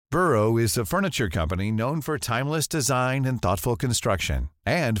Burrow is a furniture company known for timeless design and thoughtful construction,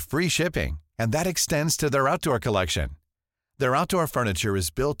 and free shipping, and that extends to their outdoor collection. Their outdoor furniture is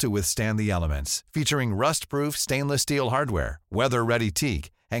built to withstand the elements, featuring rust-proof stainless steel hardware, weather-ready teak,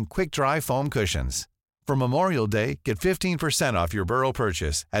 and quick-dry foam cushions. For Memorial Day, get 15% off your Burrow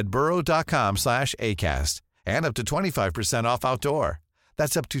purchase at burrow.com/acast, and up to 25% off outdoor.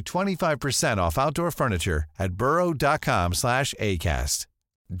 That's up to 25% off outdoor furniture at burrow.com/acast.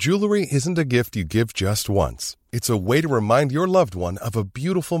 Jewelry isn't a gift you give just once. It's a way to remind your loved one of a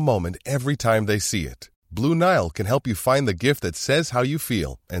beautiful moment every time they see it. Blue Nile can help you find the gift that says how you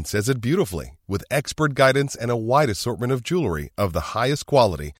feel and says it beautifully, with expert guidance and a wide assortment of jewelry of the highest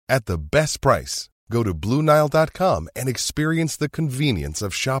quality at the best price. Go to BlueNile.com and experience the convenience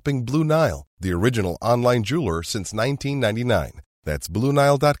of shopping Blue Nile, the original online jeweler since 1999. That's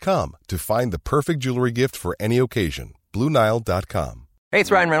BlueNile.com to find the perfect jewelry gift for any occasion. BlueNile.com. Hey, it's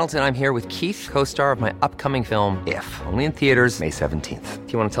Ryan Reynolds, and I'm here with Keith, co-star of my upcoming film, If, only in theaters May 17th.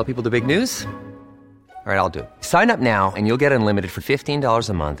 Do you want to tell people the big news? All right, I'll do it. Sign up now and you'll get unlimited for $15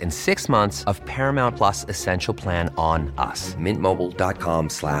 a month and 6 months of Paramount Plus Essential Plan on us.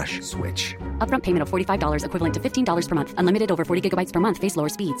 MintMobile.com/switch. Upfront payment of $45 equivalent to $15 per month. Unlimited over 40 gigabytes per month. Face lower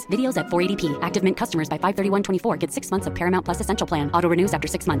speeds. Videos at 480p. Active Mint customers by 531.24 get 6 months of Paramount Plus Essential Plan. Auto renews after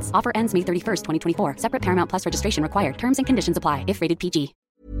 6 months. Offer ends May 31st, 2024. Separate Paramount Plus registration required. Terms and conditions apply if rated PG.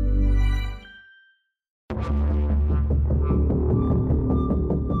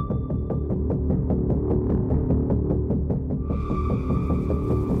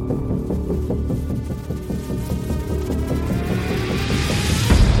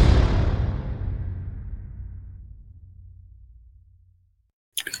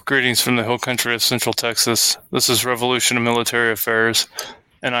 Greetings from the hill country of Central Texas. This is Revolution of Military Affairs,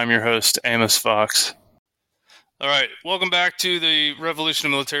 and I'm your host, Amos Fox. All right, welcome back to the Revolution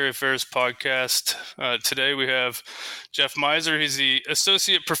of Military Affairs podcast. Today we have Jeff Meiser. He's the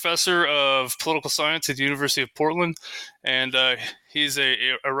Associate Professor of Political Science at the University of Portland, and he's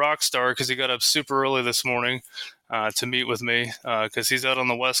a rock star because he got up super early this morning to meet with me because he's out on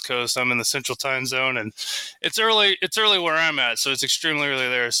the West Coast. I'm in the Central Time Zone, and it's early where I'm at, so it's extremely early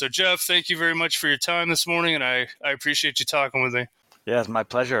there. So, Jeff, thank you very much for your time this morning, and I appreciate you talking with me. Yeah, it's my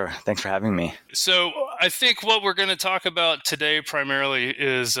pleasure. Thanks for having me. So I think what we're going to talk about today primarily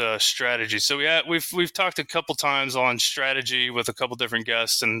is strategy. So we've talked a couple times on strategy with a couple different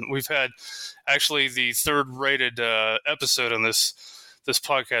guests, and we've had actually the third-rated episode on this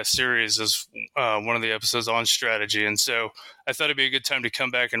podcast series is one of the episodes on strategy. And so I thought it'd be a good time to come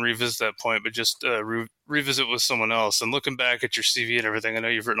back and revisit that point, but just revisit with someone else. And looking back at your CV and everything, I know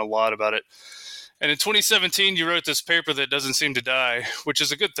you've written a lot about it. And in 2017, you wrote this paper that doesn't seem to die, which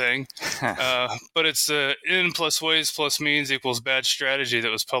is a good thing. But it's N plus ways plus means equals bad strategy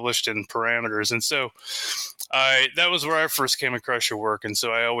that was published in Parameters. And so that was where I first came across your work. And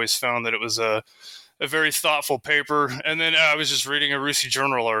so I always found that it was a very thoughtful paper. And then I was just reading a Rusi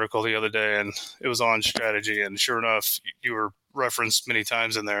Journal article the other day, and it was on strategy. And sure enough, you were referenced many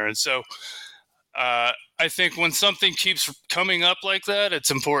times in there. And so I think when something keeps coming up like that,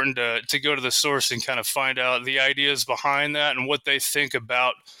 it's important to go to the source and kind of find out the ideas behind that and what they think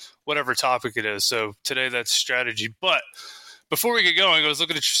about whatever topic it is. So today that's strategy. But before we get going, I was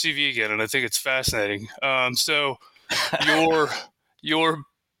looking at your CV again, and I think it's fascinating. So your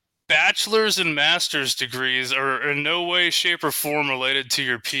bachelor's and master's degrees are in no way, shape, or form related to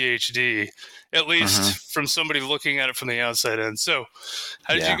your PhD, at least from somebody looking at it from the outside in. So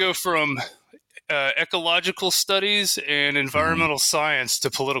how did you go from ecological studies and environmental science to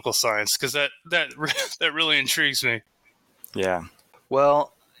political science? Because that really intrigues me. Yeah.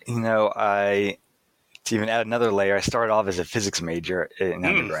 Well, to even add another layer, I started off as a physics major in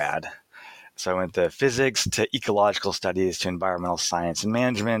undergrad. So I went to physics to ecological studies to environmental science and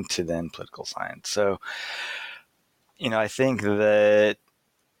management to then political science. So, I think that,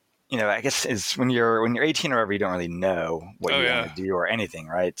 I guess it's when you're 18 or whatever, you don't really know what you want to do or anything,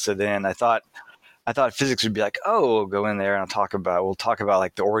 right? So then I thought physics would be like, we'll go in there and we'll talk about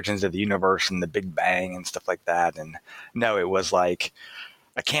like the origins of the universe and the Big Bang and stuff like that. And no, it was like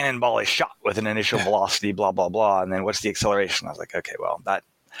a cannonball is shot with an initial velocity, blah, blah, blah. And then what's the acceleration? I was like, okay, well, that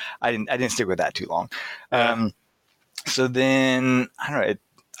I didn't stick with that too long. So then I don't know,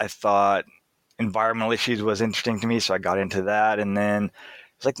 I thought environmental issues was interesting to me. So I got into that. And then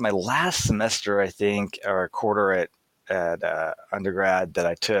it's like my last semester, I think, or a quarter at undergrad that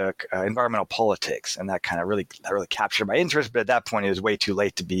I took environmental politics, and that kind of really captured my interest. But at that point, it was way too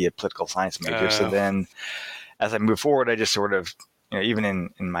late to be a political science major. So then, as I moved forward, I just sort of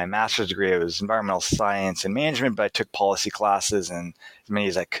even in my master's degree, it was environmental science and management, but I took policy classes and as many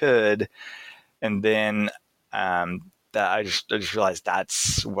as I could. And then that I just realized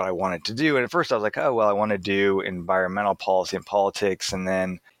that's what I wanted to do. And at first I was like, oh, well, I want to do environmental policy and politics. And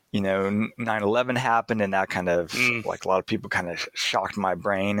then, 9/11 happened, and that kind of like a lot of people kind of shocked my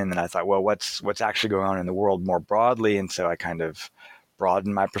brain. And then I thought, well, what's actually going on in the world more broadly? And so I kind of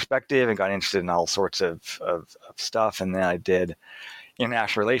broadened my perspective and got interested in all sorts of stuff. And then I did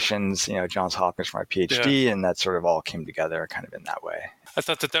international relations, Johns Hopkins for my PhD, and that sort of all came together kind of in that way. I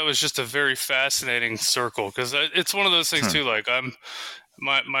thought that was just a very fascinating circle, because it's one of those things too. Like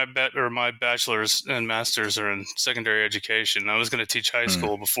my bachelor's and master's are in secondary education. I was going to teach high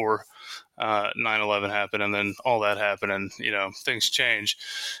school before 9/11 happened, and then all that happened, and things change.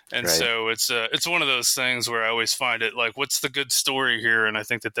 And right. So it's one of those things where I always find it like, what's the good story here? And I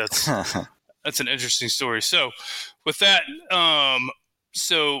think that's that's an interesting story. So with that,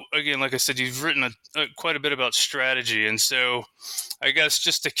 so again, like I said, you've written quite a bit about strategy, and so I guess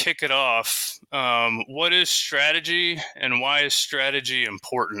just to kick it off, what is strategy, and why is strategy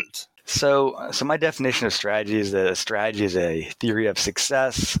important? So my definition of strategy is that a strategy is a theory of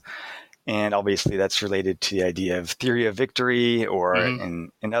success, and obviously that's related to the idea of theory of victory, or in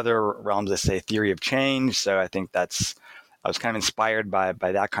other realms, they say theory of change. So I think I was kind of inspired by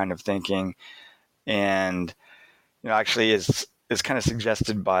that kind of thinking, and actually is kind of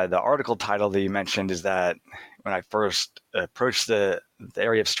suggested by the article title that you mentioned, is that when I first approached the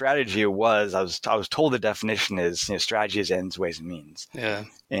area of strategy, I was told the definition is strategy is ends, ways, and means. Yeah.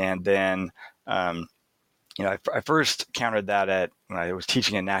 And then I first countered that when I was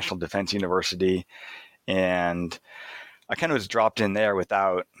teaching at National Defense University, and I kind of was dropped in there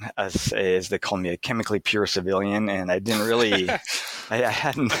without, as they call me, a chemically pure civilian, and I didn't really, I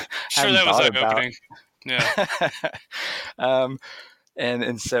hadn't that was eye-opening. Yeah.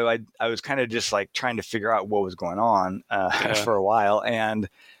 And so I was kind of just like trying to figure out what was going on for a while, and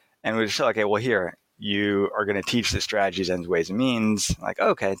we just said, okay, well, here you are going to teach the strategies, ends, ways, and means. Like,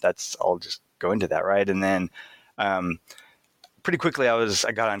 okay, I'll just go into that, right? And then pretty quickly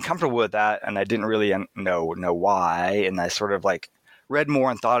I got uncomfortable with that, and I didn't really know why, and I sort of like read more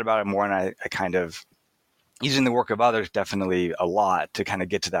and thought about it more, and I kind of, using the work of others, definitely a lot to kind of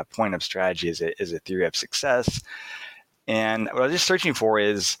get to that point of strategy as a theory of success. And what I was just searching for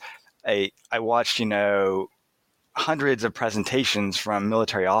is I watched, hundreds of presentations from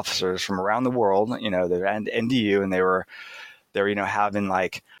military officers from around the world, they're at NDU, and they were having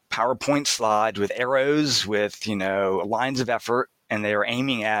like PowerPoint slides with arrows with, lines of effort, and they were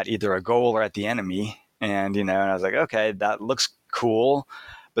aiming at either a goal or at the enemy. And, and I was like, okay, that looks cool.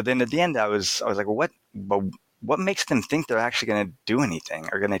 But then at the end I was like, well, what makes them think they're actually going to do anything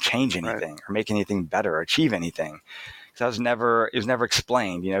or going to change anything or make anything better or achieve anything? Because it was never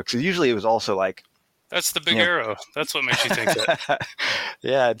explained, because usually it was also like, that's the big arrow. That's what makes you think that.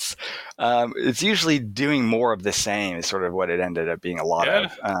 Yeah, it's usually doing more of the same is sort of what it ended up being a lot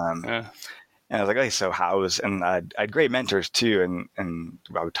of. And I was like, okay, so and I had great mentors too, and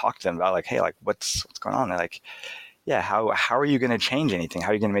I would talk to them about like, hey, like what's going on? They're like, yeah, how are you going to change anything? How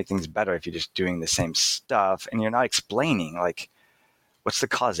are you going to make things better if you're just doing the same stuff and you're not explaining like what's the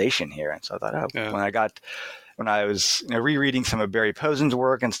causation here? And so I thought, when I was rereading some of Barry Posen's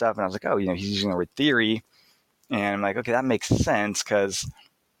work and stuff, and I was like, oh, he's using the word theory, and I'm like, okay, that makes sense, because,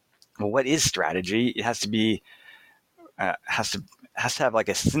 well, what is strategy? It has to be has to have like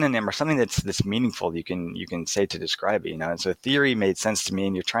a synonym or something that's meaningful you can say to describe it, And so theory made sense to me,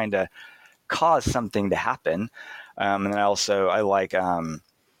 and you're trying to cause something to happen. And then I like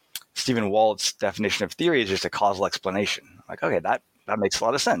Stephen Walt's definition of theory is just a causal explanation. Like, okay, that makes a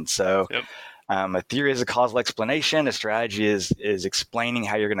lot of sense. So. Yep. A theory is a causal explanation. A strategy is explaining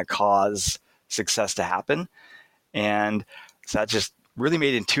how you're going to cause success to happen, and so that just really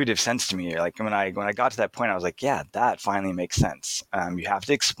made intuitive sense to me. Like when I got to that point, I was like, yeah, that finally makes sense. You have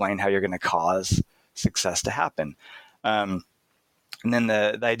to explain how you're going to cause success to happen, and then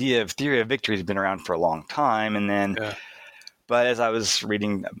the idea of theory of victory has been around for a long time. And then, but as I was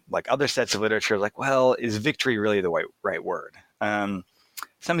reading like other sets of literature, I was like, well, is victory really the right word?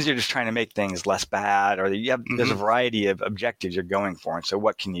 Sometimes you're just trying to make things less bad, or there's a variety of objectives you're going for. And so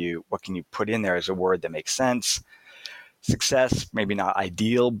what can you put in there as a word that makes sense? Success, maybe not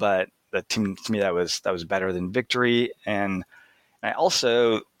ideal, but to me that was better than victory. And I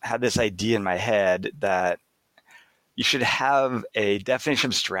also had this idea in my head that you should have a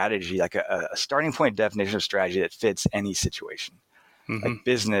definition of strategy, like a starting point definition of strategy that fits any situation, like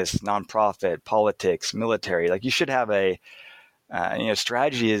business, nonprofit, politics, military. Like you should have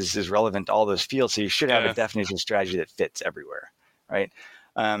strategy is relevant to all those fields. So you should have a definition of strategy that fits everywhere, right?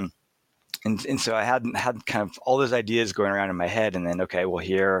 And so I had kind of all those ideas going around in my head, and then, okay, well,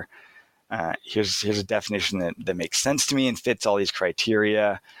 here's a definition that makes sense to me and fits all these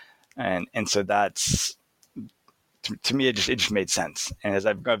criteria. And so that's, to me, it just made sense. And as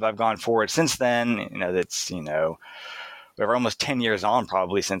I've gone forward since then, that's, we're almost 10 years on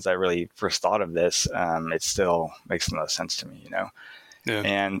probably since I really first thought of this. It still makes the most sense to me, Yeah.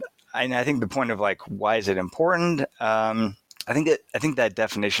 And I think the point of like, why is it important? I think that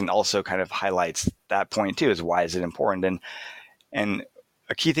definition also kind of highlights that point too, is why is it important? And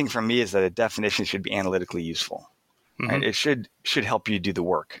a key thing for me is that a definition should be analytically useful. Mm-hmm. Right? It should help you do the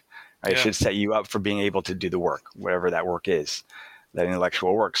work. Right? Yeah. It should set you up for being able to do the work, whatever that work is, that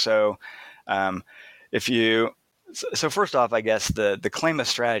intellectual work. So, so first off, I guess the claim of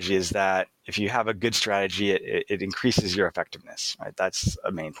strategy is that if you have a good strategy, it increases your effectiveness. Right? That's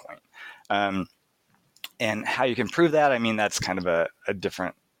a main point. And how you can prove that, I mean, that's kind of a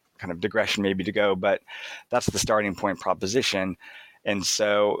different kind of digression maybe to go, but that's the starting point proposition. And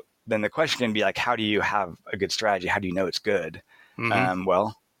so then the question can be like, how do you have a good strategy? How do you know it's good? Mm-hmm.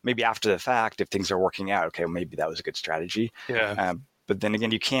 Well, maybe after the fact, if things are working out, okay, well, maybe that was a good strategy. Yeah. But then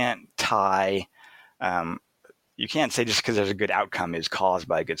again, you can't you can't say just because there's a good outcome is caused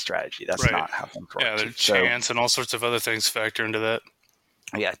by a good strategy. That's Right. not how things work. Yeah, there's chance and all sorts of other things factor into that.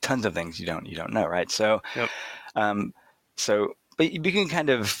 Yeah, tons of things you don't know, right? So, Yep. But you can kind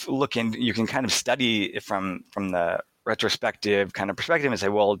of you can kind of study it from the retrospective kind of perspective and say,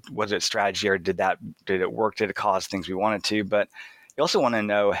 well, was it strategy or did it work? Did it cause things we wanted to? But you also want to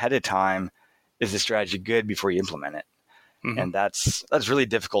know ahead of time, is the strategy good before you implement it? Mm-hmm. And that's really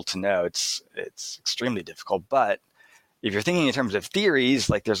difficult to know. It's extremely difficult. But if you're thinking in terms of theories,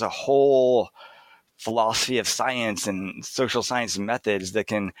 like there's a whole philosophy of science and social science methods that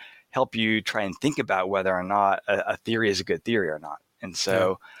can help you try and think about whether or not a theory is a good theory or not. And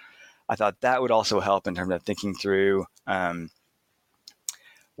so I thought that would also help in terms of thinking through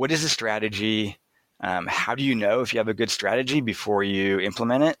what is a strategy? How do you know if you have a good strategy before you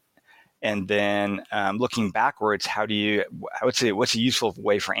implement it? And then looking backwards, I would say, what's a useful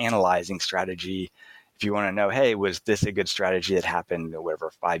way for analyzing strategy? If you want to know, hey, was this a good strategy that happened, whatever,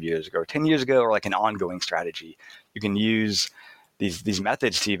 5 years ago or 10 years ago, or like an ongoing strategy? You can use these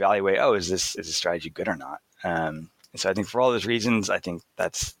methods to evaluate, is this strategy good or not? So I think for all those reasons, I think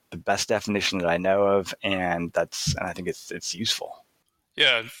that's the best definition that I know of, and I think it's useful.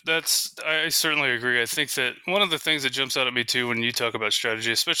 Yeah, I certainly agree. I think that one of the things that jumps out at me too when you talk about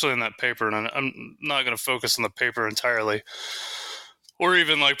strategy, especially in that paper, and I'm not going to focus on the paper entirely, or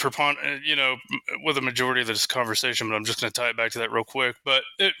even like with a majority of this conversation, but I'm just going to tie it back to that real quick. But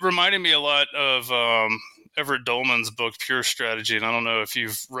it reminded me a lot of Everett Dolman's book, Pure Strategy, and I don't know if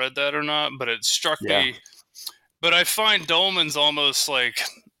you've read that or not, but it struck me. But I find Dolman's almost like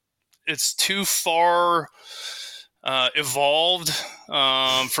it's too far evolved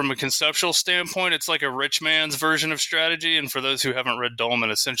from a conceptual standpoint. It's like a rich man's version of strategy. And for those who haven't read Dolman,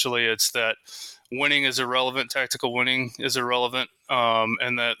 essentially it's that winning is irrelevant, tactical winning is irrelevant,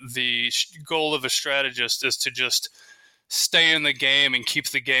 and that the goal of a strategist is to just stay in the game and keep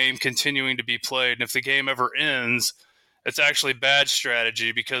the game continuing to be played. And if the game ever ends, it's actually bad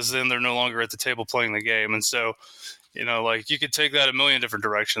strategy because then they're no longer at the table playing the game. And so, like you could take that a million different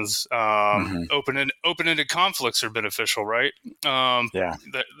directions. Open-ended conflicts are beneficial, right?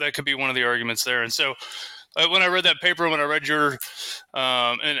 That could be one of the arguments there. And so when I read that paper, when I read your,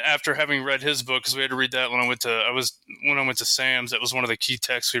 and after having read his book, because we had to read that when I went to Sam's, that was one of the key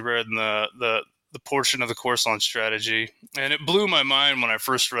texts we read in the portion of the course on strategy. And it blew my mind when I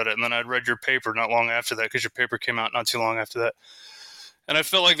first read it. And then I'd read your paper not long after that, because your paper came out not too long after that. And I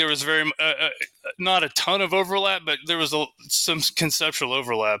felt like there was not a ton of overlap, but there was some conceptual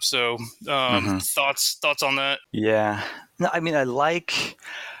overlap. So thoughts on that? Yeah. No, I mean, I like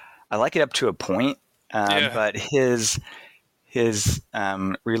it up to a point, but his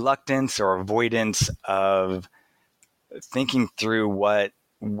reluctance or avoidance of thinking through what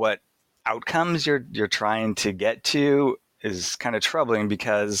outcomes you're trying to get to is kind of troubling,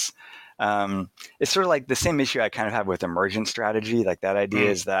 because it's sort of like the same issue I kind of have with emergent strategy. Like that idea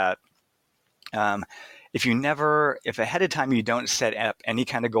is that if ahead of time you don't set up any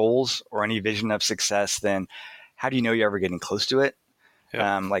kind of goals or any vision of success, then how do you know you're ever getting close to it?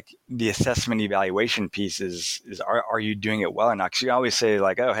 Like the assessment evaluation piece is are you doing it well or not? Because you always say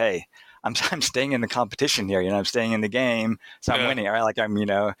like, oh, hey, I'm staying in the competition here. I'm staying in the game, so I'm winning. All right, like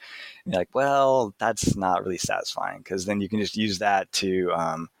you're like, well, that's not really satisfying, because then you can just use that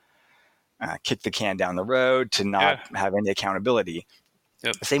to kick the can down the road, to not have any accountability.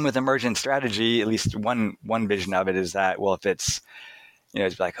 Yep. Same with emergent strategy. At least one vision of it is that, well, if it's,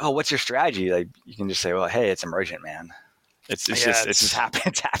 it's like, oh, what's your strategy? Like you can just say, well, hey, it's emergent, man. It's just happening.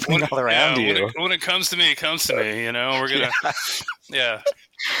 It's happening all around you. When it comes to me, it comes to me. We're gonna, yeah.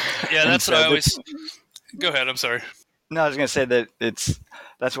 That's so what I always. Go ahead. I'm sorry. No, I was going to say that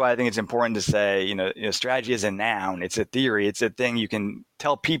that's why I think it's important to say, strategy is a noun. It's a theory. It's a thing you can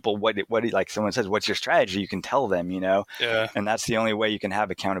tell people like someone says, what's your strategy? You can tell them, Yeah. And that's the only way you can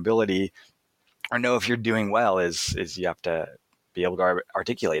have accountability or know if you're doing well is you have to be able to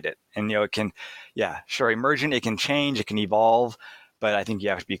articulate it. And, it can, sure, emergent, it can change, it can evolve, but I think you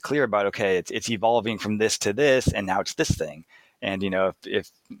have to be clear about, okay, it's evolving from this to this, and now it's this thing. And, if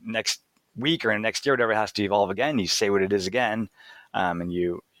next week or in next year, whatever, it has to evolve again, you say what it is again, and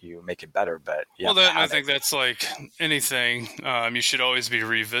you make it better. But I think that's like anything. You should always be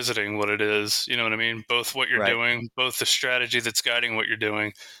revisiting what it is. You know what I mean? Both what you're doing, both the strategy that's guiding what you're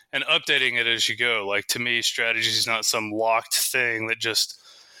doing, and updating it as you go. Like to me, strategy is not some locked thing that just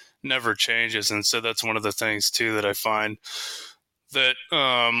never changes. And so that's one of the things too that I find that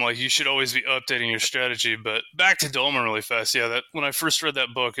like you should always be updating your strategy. But back to Dolman really fast. That when I first read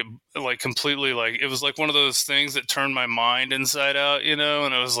that book, it like completely, like it was like one of those things that turned my mind inside out, and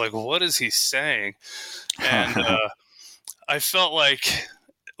I was like, what is he saying? And I felt like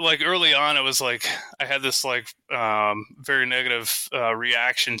early on, it was like I had this like very negative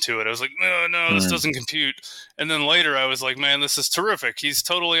reaction to it. I was like, no, this doesn't compute. And then later I was like, man, this is terrific. He's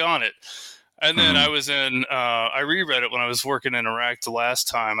totally on it. And then I was I reread it when I was working in Iraq the last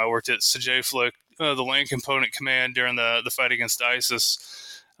time. I worked at Sajeflik, the Land Component Command during the fight against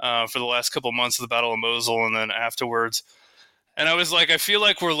ISIS for the last couple of months of the Battle of Mosul and then afterwards. And I was like, I feel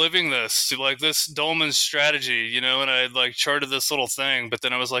like we're living this, like this Dolman strategy, and I had like charted this little thing. But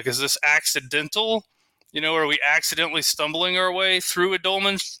then I was like, is this accidental? Are we accidentally stumbling our way through a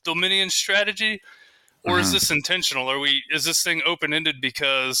Dolmanian strategy? Or is this intentional? Is this thing open-ended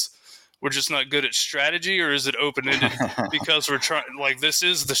because we're just not good at strategy, or is it open-ended because we're trying, like this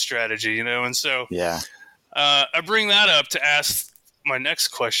is the strategy, And so I bring that up to ask my next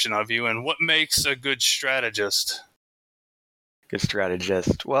question of you, and what makes a good strategist? Good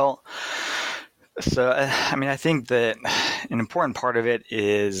strategist. Well, so, I think that an important part of it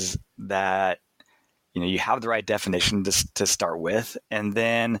is that, you have the right definition to start with. And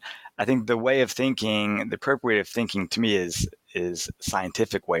then I think the appropriate way of thinking to me is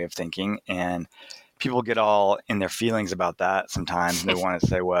scientific way of thinking. And people get all in their feelings about that sometimes. And they want to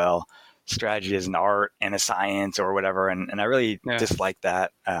say, well, strategy is an art and a science or whatever. And I really dislike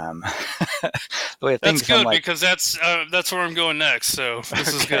that. The way of that's good, because that's where I'm going next. So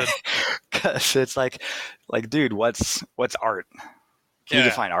this is good. Because it's like, dude, what's art? Can you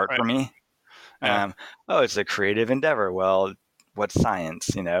define art for me? Yeah. It's a creative endeavor. Well, what's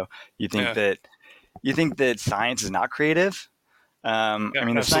science? You think that science is not creative?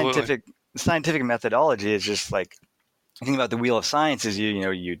 The scientific methodology is just like, the thing about the wheel of science is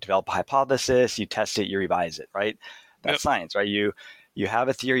you develop a hypothesis, you test it, you revise it, right? That's science, right? You have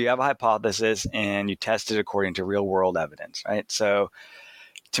a theory, you have a hypothesis, and you test it according to real world evidence, right? So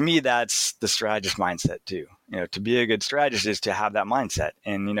to me, that's the strategist mindset too. To be a good strategist is to have that mindset.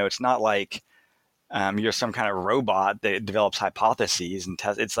 And, it's not like you're some kind of robot that develops hypotheses and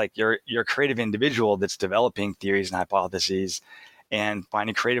tests. It's like you're a creative individual that's developing theories and hypotheses and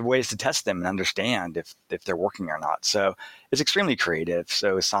finding creative ways to test them and understand if they're working or not. So it's extremely creative.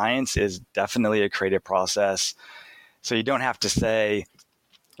 So science is definitely a creative process. So you don't have to say,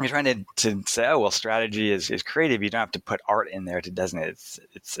 you're trying to say, oh, well, strategy is creative. You don't have to put art in there to designate it.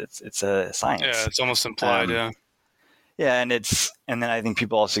 It's a science. Yeah, it's almost implied, Yeah, and then I think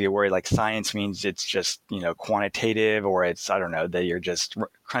people also get worried, like science means it's just, quantitative, or it's, I don't know, that you're just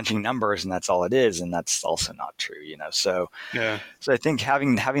crunching numbers and that's all it is. And that's also not true, So, so I think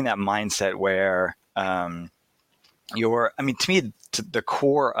having that mindset where to me, the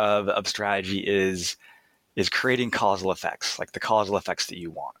core of strategy is creating causal effects, like the causal effects that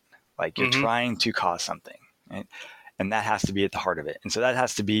you want. Like you're trying to cause something, right? And that has to be at the heart of it. And so that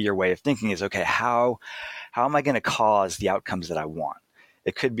has to be your way of thinking is, okay, how am I going to cause the outcomes that I want?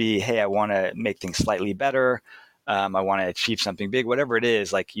 It could be, hey, I want to make things slightly better. I want to achieve something big, whatever it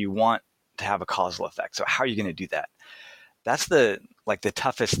is, like you want to have a causal effect. So how are you going to do that? That's the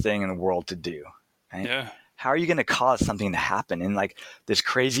toughest thing in the world to do. Right? Yeah. How are you going to cause something to happen in like this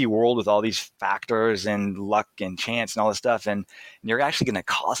crazy world with all these factors and luck and chance and all this stuff? And you're actually going to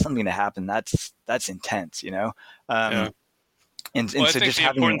cause something to happen. That's intense, And I so think just the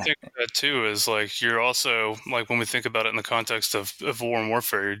having important thing with that too is like you're also like when we think about it in the context of war and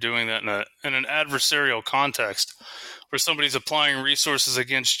warfare, you're doing that in an adversarial context where somebody's applying resources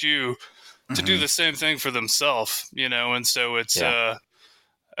against you to do the same thing for themselves, and so it's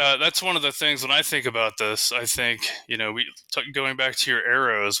that's one of the things when I think about this. I think, going back to your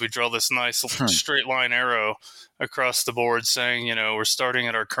arrows, we draw this nice straight line arrow across the board saying, we're starting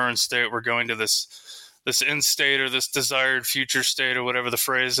at our current state. We're going to this end state or this desired future state or whatever the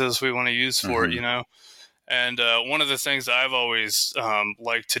phrase is we want to use for it, And one of the things I've always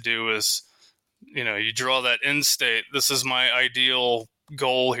liked to do is, you draw that end state. This is my ideal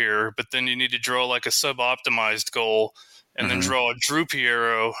goal here, but then you need to draw like a sub-optimized goal and then draw a droopy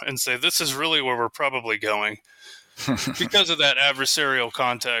arrow and say, this is really where we're probably going because of that adversarial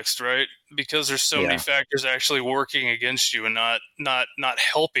context, right? Because there's so many factors actually working against you and not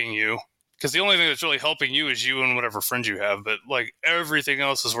helping you. Because the only thing that's really helping you is you and whatever friends you have, but like everything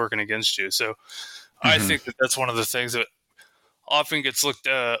else is working against you. So I think that's one of the things that often gets looked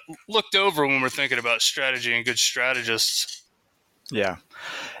over when we're thinking about strategy and good strategists. Yeah.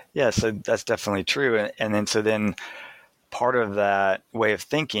 So that's definitely true. And then part of that way of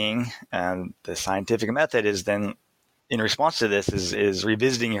thinking and the scientific method is then in response to this is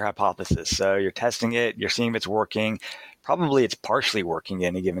revisiting your hypothesis. So you're testing it, you're seeing if it's working. Probably it's partially working at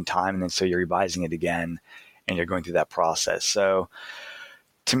any given time. And then so you're revising it again and you're going through that process. So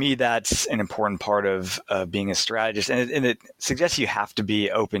to me, that's an important part of being a strategist. And it suggests you have to be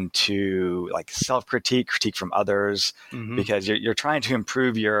open to like self-critique, critique from others, because you're trying to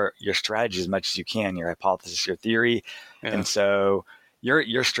improve your strategy as much as you can, your hypothesis, your theory. Yeah. And so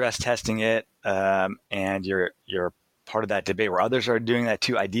you're stress testing it, and you're part of that debate where others are doing that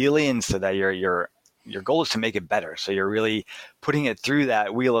too, ideally. And so that your goal is to make it better. So you're really putting it through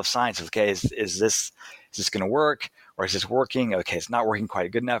that wheel of science. Okay, is this going to work? Or is this working? Okay, it's not working quite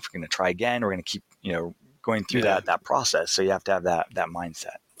good enough. We're going to try again. We're going to keep, going through that process. So you have to have that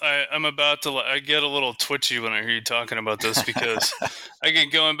mindset. I get a little twitchy when I hear you talking about this because again,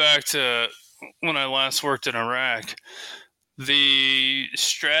 going back to when I last worked in Iraq, the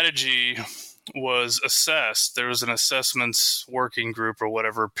strategy was assessed. There was an assessments working group or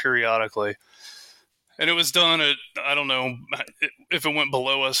whatever periodically. And it was done at, I don't know if it went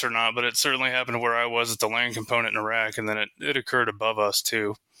below us or not, but it certainly happened where I was at the land component in Iraq, and then it occurred above us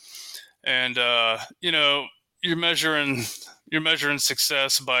too. And you're measuring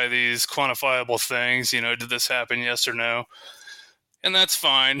success by these quantifiable things. Did this happen? Yes or no? And that's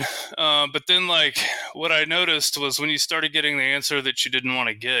fine. But then, like, what I noticed was when you started getting the answer that you didn't want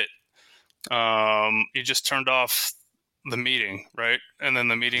to get, you just turned off the meeting, right? And then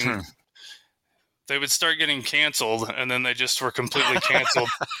the meeting. They would start getting canceled, and then they just were completely canceled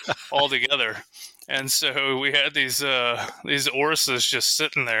altogether. And so we had these ORSAs just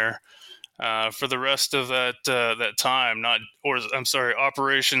sitting there for the rest of that time.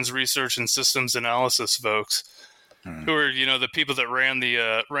 Operations, Research, and Systems Analysis folks, who are the people that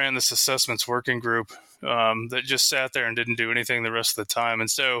ran this assessments working group, that just sat there and didn't do anything the rest of the time.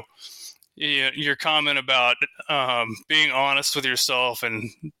 And so your comment about being honest with yourself and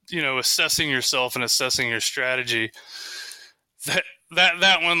assessing yourself and assessing your strategy,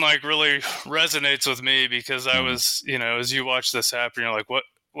 that one like really resonates with me because I was as you watch this happen, you're like, what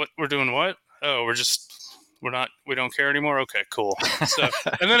we're doing, what? Oh, we don't care anymore. Okay, cool. So,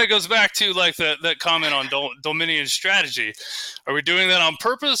 and then it goes back to like that comment on Dominion strategy. Are we doing that on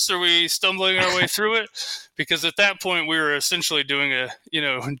purpose? Are we stumbling our way through it? Because at that point we were essentially doing a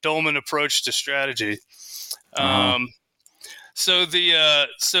Dolman approach to strategy. So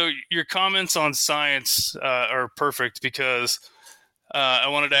your comments on science are perfect because I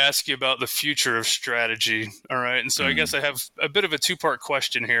wanted to ask you about the future of strategy. All right, and so I guess I have a bit of a two-part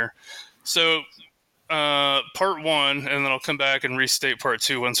question here. So. Part one, and then I'll come back and restate part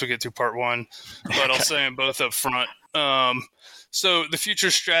two once we get through part one, but I'll say them both up front. So the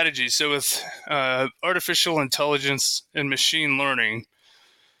future strategy. So with artificial intelligence and machine learning,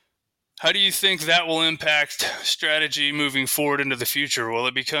 how do you think that will impact strategy moving forward into the future? Will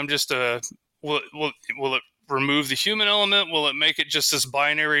it become just will it remove the human element? Will it make it just this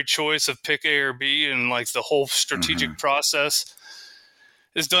binary choice of pick A or B, and like the whole strategic process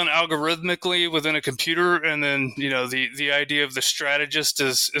is done algorithmically within a computer, and then the idea of the strategist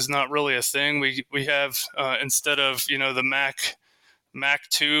is not really a thing. We have instead of the Mac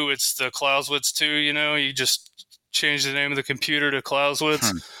 2, it's the Clausewitz 2. You just change the name of the computer to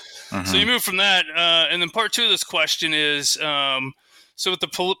Clausewitz. So you move from that, and then part two of this question is so with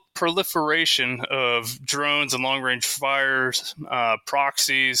the proliferation of drones and long range fires,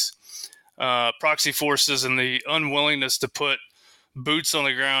 proxies, proxy forces, and the unwillingness to put boots on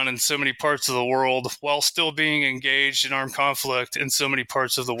the ground in so many parts of the world while still being engaged in armed conflict in so many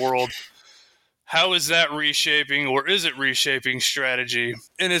parts of the world. how is that reshaping, or is it reshaping strategy?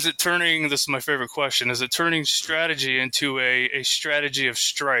 And is it turning, this is my favorite question, is it turning strategy into a strategy of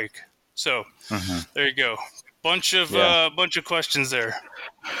strike? So there you go. Bunch of questions there.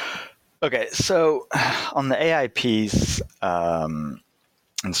 Okay, so on the AI piece and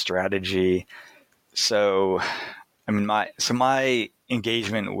strategy, so I mean my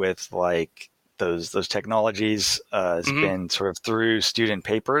engagement with like those technologies has been sort of through student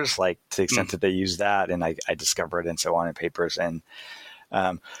papers, like to the extent that they use that, and I discovered and so on in papers, and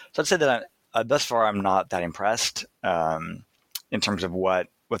so I'd say that thus far I'm not that impressed in terms of what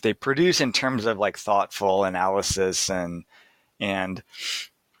they produce in terms of like thoughtful analysis and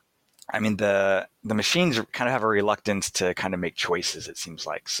I mean the machines kind of have a reluctance to kind of make choices, it seems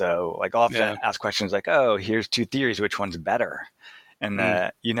like. So like I'll often ask questions like, oh, here's two theories, which one's better? And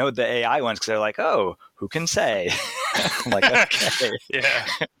the AI ones, because they're like, oh, who can say? I'm like, okay,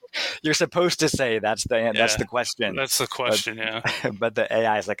 you're supposed to say that's the question. That's the question, But the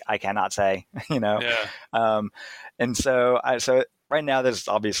AI is like, I cannot say, and so right now there's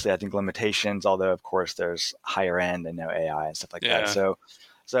obviously I think limitations, although of course there's higher end and AI and stuff like that. So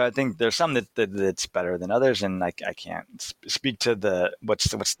I think there's some that's better than others, and I can't speak to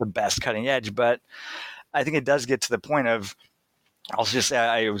what's the best cutting edge, but I think it does get to the point of, I'll just say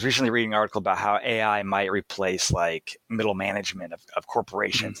I was recently reading an article about how AI might replace like middle management of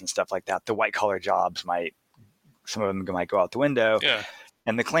corporations and stuff like that. The white collar jobs some of them might go out the window. Yeah.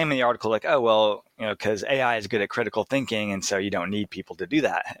 And the claim in the article, like, oh, well, because AI is good at critical thinking, and so you don't need people to do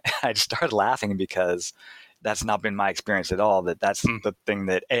that. I just started laughing because that's not been my experience at all. That's the thing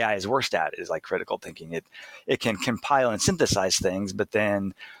that AI is worst at, is like critical thinking. It can compile and synthesize things, but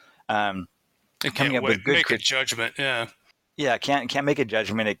then coming up with good make a judgment. Yeah, can't make a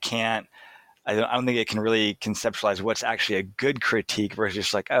judgment. It can't. I don't think it can really conceptualize what's actually a good critique versus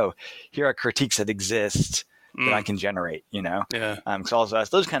just like, oh, here are critiques that exist that I can generate. So I'll also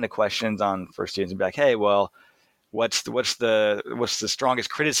ask those kind of questions for students and be like, hey, well, what's the strongest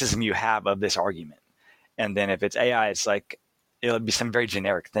criticism you have of this argument? And then if it's AI, it's like it'll be some very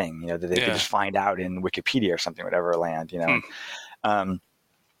generic thing, that they could just find out in Wikipedia or something, whatever land, And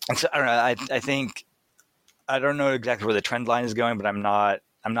so I don't know. I think. I don't know exactly where the trend line is going, but I'm not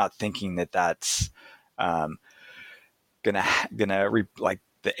thinking that's gonna like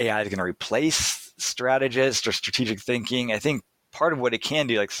the AI is gonna replace strategists or strategic thinking. I think part of what it can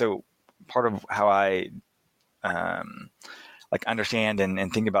do, like, so part of how I like understand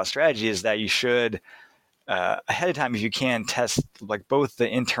and think about strategy is that you should ahead of time, if you can, test like both the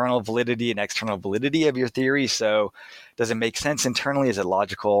internal validity and external validity of your theory. So does it make sense internally? Is it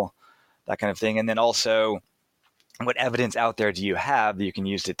logical? That kind of thing. And then also, what evidence out there do you have that you can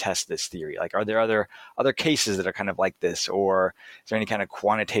use to test this theory? Like, are there other cases that are kind of like this, or is there any kind of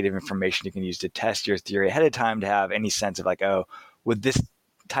quantitative information you can use to test your theory ahead of time to have any sense of like, oh, would this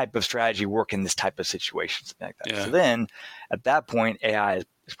type of strategy work in this type of situation, something like that? So then, at that point, AI is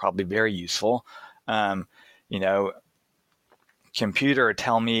probably very useful. Computer,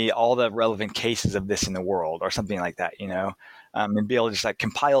 tell me all the relevant cases of this in the world, or something like that. And be able to just like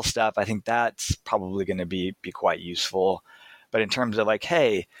compile stuff. I think that's probably going to be quite useful. But in terms of like,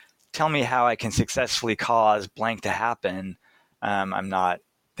 hey, tell me how I can successfully cause blank to happen, I'm not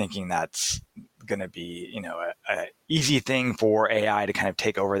thinking that's going to be, a easy thing for AI to kind of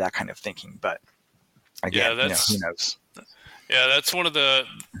take over that kind of thinking. But again, who knows? Yeah, that's one of the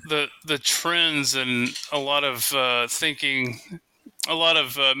trends in a lot of thinking, a lot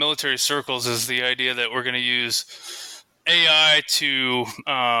of military circles, is the idea that we're going to use AI to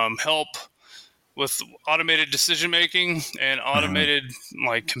help with automated decision making and automated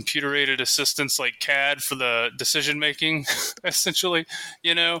like computer aided assistance like CAD for the decision making, essentially,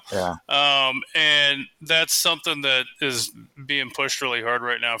 and that's something that is being pushed really hard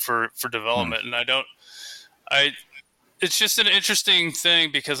right now for development. And it's just an interesting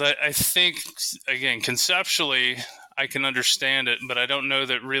thing because I think, again, conceptually I can understand it, but I don't know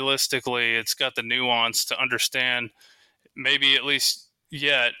that realistically it's got the nuance to understand, maybe at least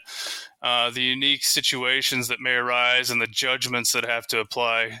yet, the unique situations that may arise and the judgments that have to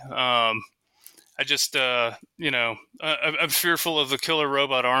apply. I just, I'm fearful of the killer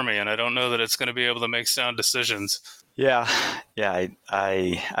robot army, and I don't know that it's going to be able to make sound decisions. Yeah.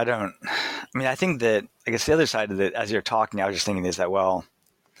 I don't. I mean, I think that, I guess the other side of it, as you're talking, I was just thinking is that, well,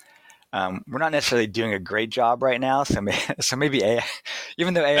 we're not necessarily doing a great job right now. So maybe AI,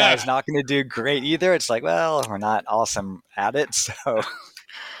 even though AI is not going to do great either, it's like, well, we're not awesome at it. So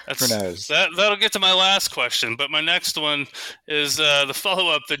Who knows? That'll get to my last question, but my next one is the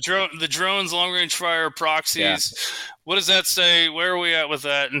follow-up. The drones, long-range fire proxies. Yeah. What does that say? Where are we at with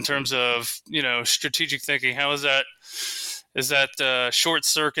that in terms of strategic thinking? How is that? Is that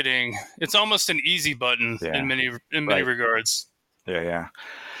short-circuiting? It's almost an easy button in many regards.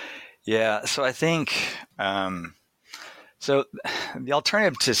 Yeah. So I think so. The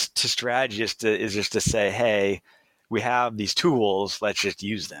alternative to strategy is just to say, hey, we have these tools, let's just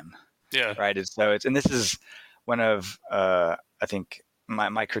use them. Yeah. Right. And this is one of, I think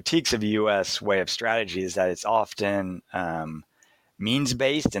my critiques of the U.S. way of strategy is that it's often means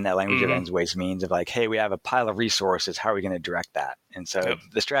based, in that language of ends, waste, means, of like, hey, we have a pile of resources. How are we going to direct that? And so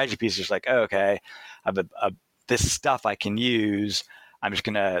the strategy piece is just like, oh, okay, I have this stuff I can use. I'm just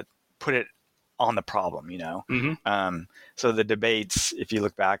going to put it on the problem, So the debates, if you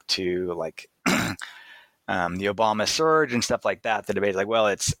look back to like, the Obama surge and stuff like that, the debate is like, well,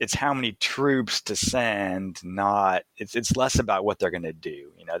 it's how many troops to send, not it's less about what they're going to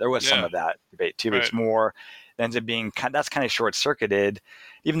do. There was some of that debate too, but it's more, it ends up being that's kind of short circuited.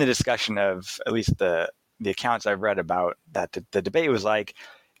 Even the discussion of, at least the accounts I've read about that, the debate was like,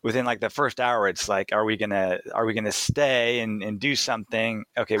 within like the first hour, it's like, are we gonna stay and do something?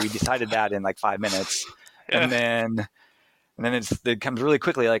 Okay, we decided that in like 5 minutes, and then it comes really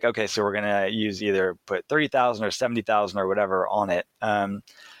quickly, like, okay, so we're going to either put 30,000 or 70,000 or whatever on it. And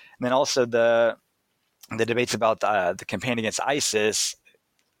then also the debates about the campaign against ISIS,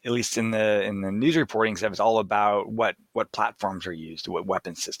 at least in the news reporting stuff, it's all about what platforms are used, what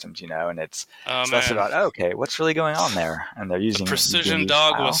weapon systems, and it's less about, okay, what's really going on there? And they're using precision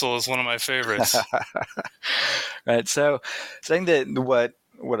dog whistle is one of my favorites. Right. So saying that what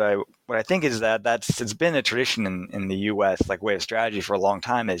I think is that it's been a tradition in the U.S. like way of strategy for a long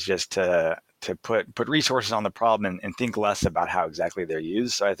time, is just to put resources on the problem and think less about how exactly they're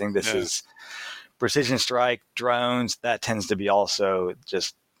used. So I think this is precision strike, drones. That tends to be also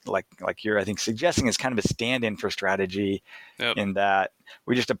just like you're, I think, suggesting, is kind of a stand-in for strategy, in that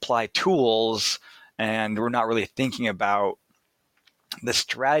we just apply tools and we're not really thinking about the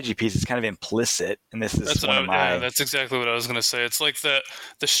strategy piece. Is kind of implicit, and this is that's exactly what I was going to say. It's like the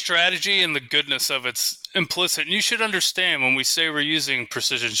strategy and the goodness of it's implicit. And you should understand, when we say we're using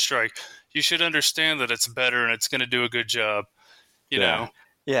precision strike, you should understand that it's better and it's going to do a good job. You know.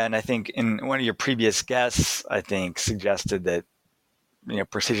 Yeah, and I think in one of your previous guests, I think, suggested that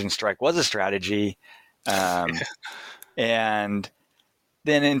precision strike was a strategy, and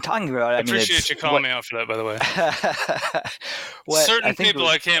then in talking about it, I appreciate you calling me out for that, by the way. Certain people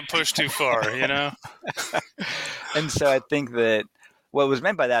I can't push too far, And so I think that what was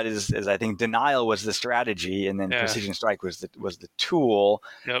meant by that is I think denial was the strategy, and then precision strike was the tool.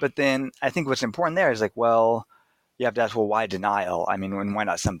 But then I think what's important there is like, well, you have to ask, well, why denial? I mean, why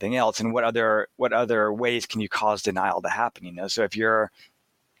not something else? And what other ways can you cause denial to happen? So if you're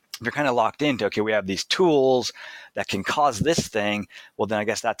kind of locked into, okay, we have these tools that can cause this thing, well, then I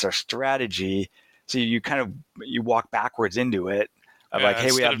guess that's our strategy. So you walk backwards into it of like,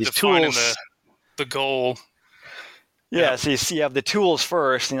 hey, we have these tools. The goal. Yeah, so you have the tools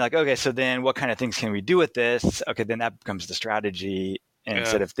first, and you're like, okay, so then what kind of things can we do with this? Okay, then that becomes the strategy. And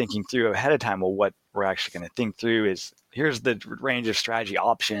instead of thinking through ahead of time, well, what we're actually going to think through is, here's the range of strategy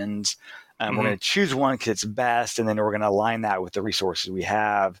options. We're going to choose one because it's best, and then we're going to align that with the resources we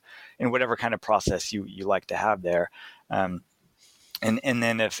have in whatever kind of process you like to have there. And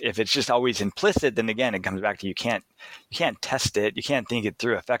then if it's just always implicit, then again, it comes back to you can't test it. You can't think it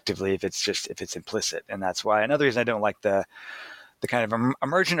through effectively if it's implicit. And that's why another reason I don't like the kind of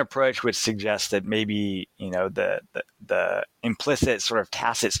emergent approach, which suggests that maybe, the implicit sort of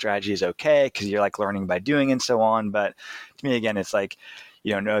tacit strategy is okay because you're like learning by doing and so on. But to me, again, it's like,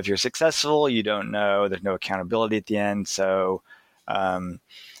 you don't know if you're successful. You don't know. There's no accountability at the end. So, and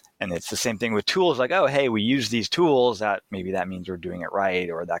it's the same thing with tools. Like, oh, hey, we use these tools. That means we're doing it right,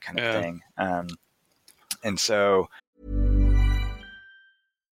 or that kind of thing. And so,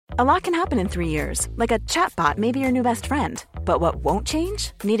 a lot can happen in 3 years, like a chatbot may be your new best friend. But what won't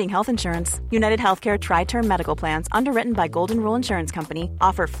change? Needing health insurance. United Healthcare Tri-Term Medical Plans, underwritten by Golden Rule Insurance Company,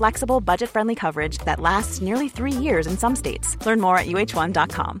 offer flexible, budget-friendly coverage that lasts nearly 3 years in some states. Learn more at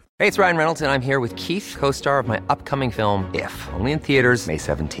uh1.com. Hey, it's Ryan Reynolds, and I'm here with Keith, co-star of my upcoming film, If, only in theaters May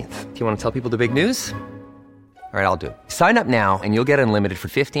 17th. Do you want to tell people the big news? All right, I'll do it. Sign up now and you'll get unlimited for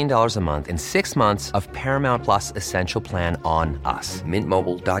 $15 a month and 6 months of Paramount Plus Essential Plan on us.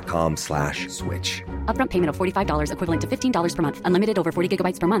 MintMobile.com/switch. Upfront payment of $45 equivalent to $15 per month. Unlimited over 40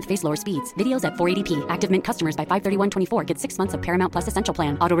 gigabytes per month. Face lower speeds. Videos at 480p. Active Mint customers by 531.24 get 6 months of Paramount Plus Essential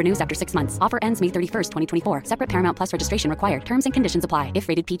Plan. Auto renews after 6 months. Offer ends May 31st, 2024. Separate Paramount Plus registration required. Terms and conditions apply if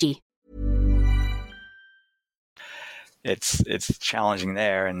rated PG. It's challenging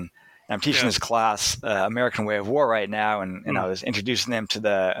there. And I'm teaching this class, American Way of War right now. And I was introducing them to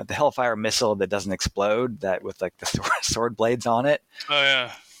the Hellfire missile that doesn't explode, that with like the sword blades on it. Oh,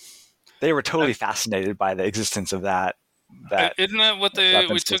 yeah. They were totally fascinated by the existence of that. Isn't that what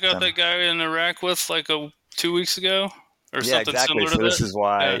we took out that guy in Iraq with like 2 weeks ago? Or something exactly. Similar to this that? is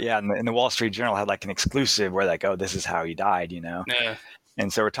why, and the Wall Street Journal had like an exclusive where like, oh, this is how he died, you know? Yeah.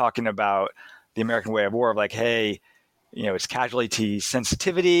 And so we're talking about the American Way of War of like, hey, you know, it's casualty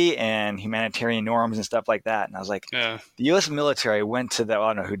sensitivity and humanitarian norms and stuff like that. And I was like, the U.S. military went to I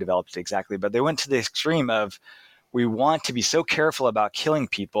don't know who developed it exactly, but they went to the extreme of, we want to be so careful about killing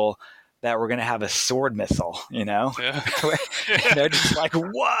people that we're going to have a sword missile, you know? Yeah. They're just like,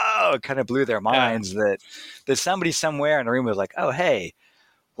 whoa, it kind of blew their minds that somebody somewhere in the room was like, oh, hey,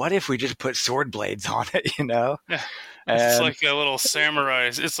 what if we just put sword blades on it, you know? Yeah. It's like a little samurai.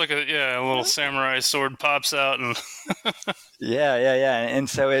 It's like a little samurai sword pops out and yeah. And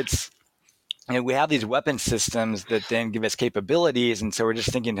so it's, you know, we have these weapon systems that then give us capabilities, and so we're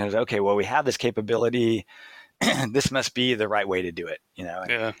just thinking, okay, well, we have this capability. This must be the right way to do it, you know?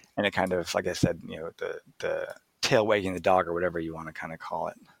 And it kind of, like I said, you know, the tail wagging the dog or whatever you want to kind of call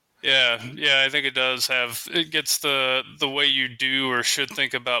it. Yeah, I think it does it gets the way you do or should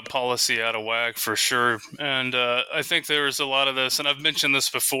think about policy out of whack for sure. And I think there's a lot of this, and I've mentioned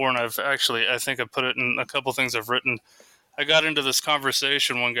this before, and I think I put it in a couple things I've written. I got into this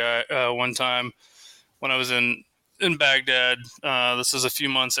conversation one time when I was in Baghdad. This is a few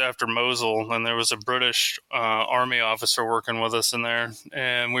months after Mosul, and there was a British army officer working with us in there,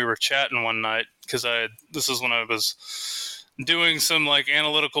 and we were chatting one night because this is when I was doing some like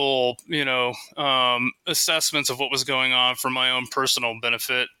analytical, you know, assessments of what was going on for my own personal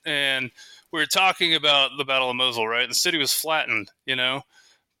benefit. And we were talking about the Battle of Mosul, right? The city was flattened, you know,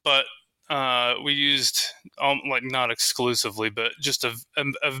 but we used like not exclusively, but just a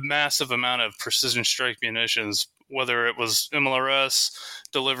massive amount of precision strike munitions, whether it was MLRS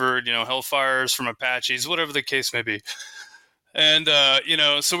delivered, you know, Hellfires from Apaches, whatever the case may be. And, you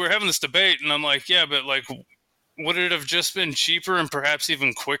know, so we're having this debate, and I'm like, yeah, but like, would it have just been cheaper and perhaps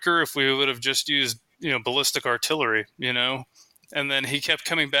even quicker if we would have just used, you know, ballistic artillery, you know? And then he kept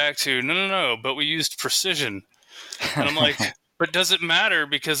coming back to, no, but we used precision. And I'm like, but does it matter?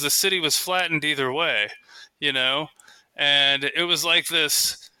 Because the city was flattened either way, you know? And it was like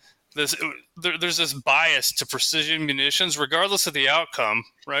there's this bias to precision munitions, regardless of the outcome,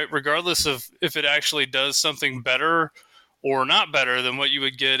 right? Regardless of if it actually does something better or not better than what you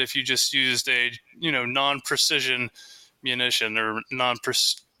would get if you just used a, you know, non-precision munition or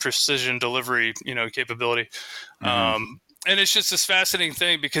non-precision delivery, you know, capability. And it's just this fascinating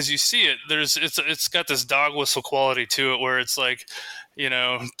thing because you see it. It's got this dog whistle quality to it where it's like, you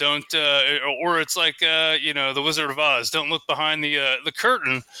know, don't or it's like you know, the Wizard of Oz. Don't look behind the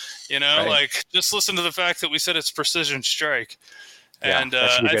curtain. You know, right. Like just listen to the fact that we said it's precision strike. Yeah, and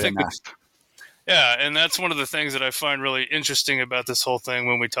I think. Yeah, and that's one of the things that I find really interesting about this whole thing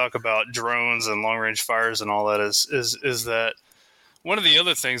when we talk about drones and long-range fires and all that is that one of the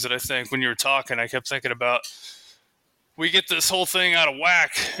other things that I think when you were talking, I kept thinking about, we get this whole thing out of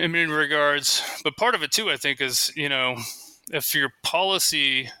whack in many regards, but part of it too, I think, is, you know, if your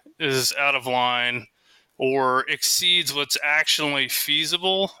policy is out of line or exceeds what's actually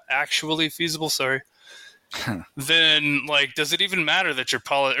feasible, then like, does it even matter that your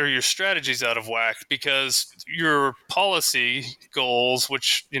your strategy's out of whack? Because your policy goals,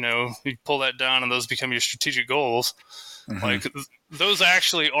 which, you know, you pull that down and those become your strategic goals, like those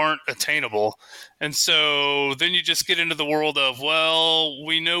actually aren't attainable. And so then you just get into the world of, well,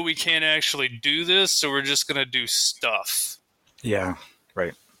 we know we can't actually do this, so we're just going to do stuff. Yeah,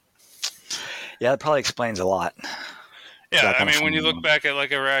 right. Yeah, that probably explains a lot. Yeah, I mean, when you look back at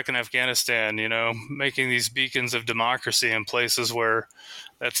like Iraq and Afghanistan, you know, making these beacons of democracy in places where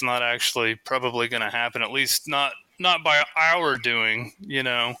that's not actually probably going to happen, at least not by our doing, you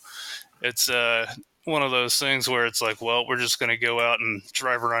know, it's one of those things where it's like, well, we're just going to go out and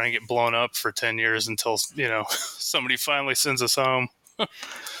drive around and get blown up for 10 years until, you know, somebody finally sends us home.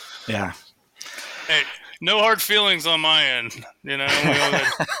 Yeah. Hey, no hard feelings on my end. You know,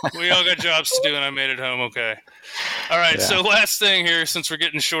 we all got jobs to do, and I made it home okay. All right. Yeah. So last thing here, since we're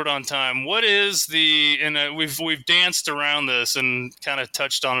getting short on time, what is we've danced around this and kind of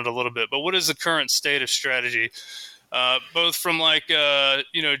touched on it a little bit, but what is the current state of strategy, both from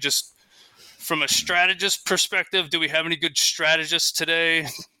just from a strategist perspective? Do we have any good strategists today?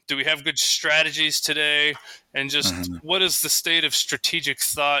 Do we have good strategies today? And just what is the state of strategic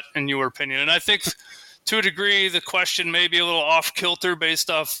thought in your opinion? And I think to a degree, the question may be a little off kilter based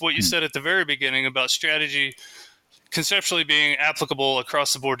off what you said at the very beginning about strategy conceptually being applicable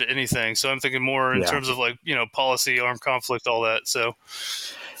across the board to anything. So I'm thinking more in terms of policy, armed conflict, all that. So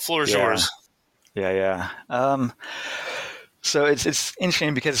floor is yours. Yeah. So it's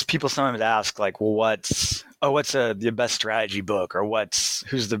interesting because people sometimes ask like, well, what's the best strategy book, or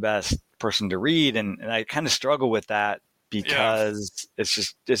who's the best person to read? And I kind of struggle with that because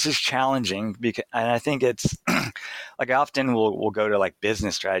it's just challenging, and I think it's like I often will go to like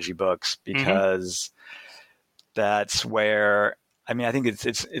business strategy books because that's where, I mean, I think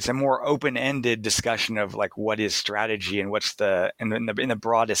it's a more open-ended discussion of like what is strategy and what's in the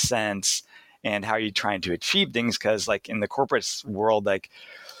broadest sense, and how are you trying to achieve things? Because like in the corporate world, like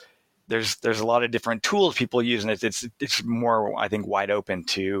there's a lot of different tools people use, and it's more, I think, wide open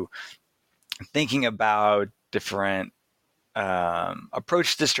to thinking about different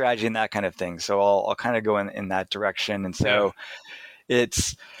approach to strategy and that kind of thing. So I'll kind of go in that direction, and so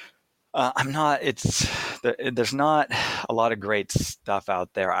it's. There's not a lot of great stuff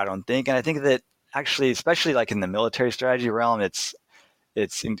out there, I don't think. And I think that actually, especially like in the military strategy realm, it's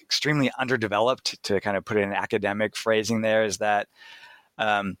extremely underdeveloped, to kind of put it in academic phrasing there, is that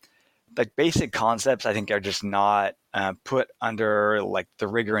like basic concepts, I think, are just not put under like the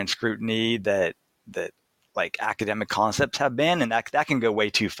rigor and scrutiny that like academic concepts have been. And that can go way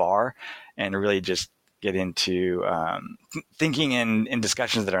too far and really just get into thinking in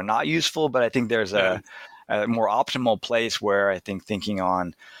discussions that are not useful. But I think there's a more optimal place where I think thinking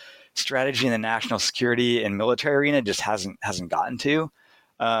on strategy in the national security and military arena just hasn't gotten to.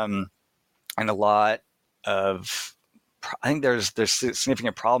 And a lot of, I think there's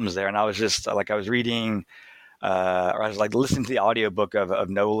significant problems there. And I was just I was reading, or I was like listening to the audiobook of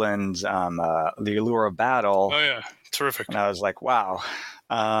Nolan's The Allure of Battle. Oh yeah, terrific. And I was like, wow.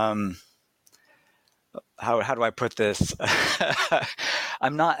 How do I put this?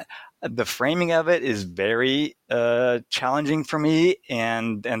 The framing of it is very challenging for me,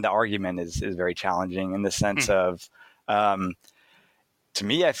 and the argument is very challenging in the sense of, to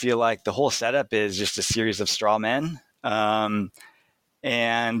me, I feel like the whole setup is just a series of straw men, and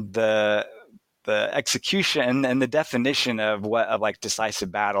the execution and the definition of like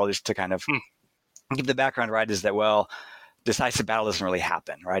decisive battle, just to kind of give the background right, is that, well, decisive battle doesn't really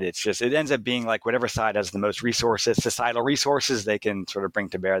happen, right? It ends up being like whatever side has the most resources, societal resources they can sort of bring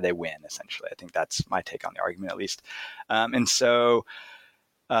to bear, they win, essentially. I think that's my take on the argument, at least. And so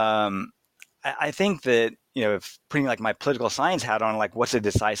I think that, if putting like my political science hat on, like what's a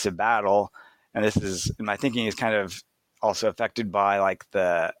decisive battle, and this is, my thinking is kind of also affected by like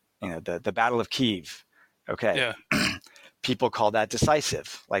the Battle of Kyiv. Okay. Yeah. People call that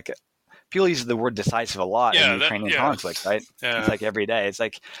decisive. Like, people use the word decisive a lot in the Ukrainian conflict, right? Yeah. It's like every day. It's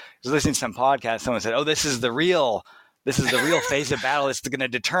like I was listening to some podcast. Someone said, "Oh, this is the real phase of battle. It's going to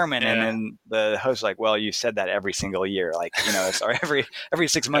determine." And then the host was like, "Well, you said that every single year, like or every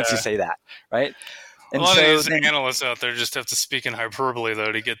 6 months you say that, right?" And a lot of these analysts out there just have to speak in hyperbole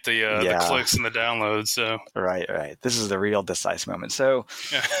though to get the clicks and the downloads. So right. This is the real decisive moment. So.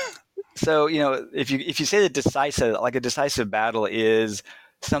 So if you say that a decisive battle is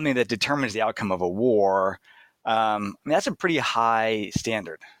something that determines the outcome of a war, I mean, that's a pretty high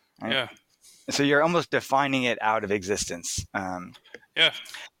standard, right? Yeah. So you're almost defining it out of existence. And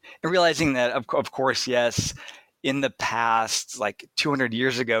realizing that, of course, yes, in the past, like 200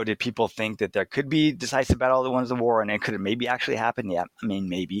 years ago, did people think that there could be decisive battle that wins the war, and it could maybe actually happen? Yeah, I mean,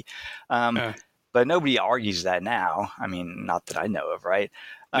 maybe. But nobody argues that now. I mean, not that I know of, right?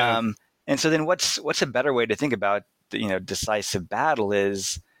 Yeah. And so then what's a better way to think about decisive battle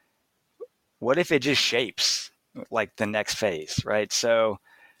is, what if it just shapes like the next phase, right? So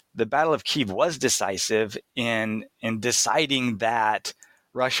the Battle of Kyiv was decisive in deciding that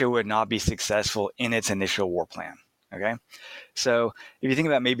Russia would not be successful in its initial war plan. Okay. So if you think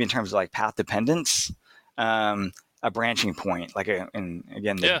about maybe in terms of like path dependence, a branching point, like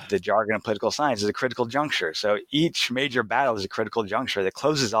the jargon of political science is a critical juncture. So each major battle is a critical juncture that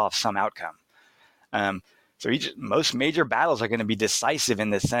closes off some outcome. So most major battles are going to be decisive in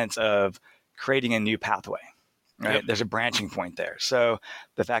the sense of creating a new pathway, right? Yep. There's a branching point there. So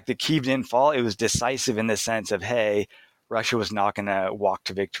the fact that Kyiv didn't fall, it was decisive in the sense of, hey, Russia was not going to walk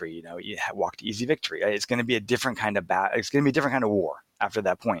to victory, walk to easy victory. Right? It's going to be a different kind of it's going to be a different kind of war after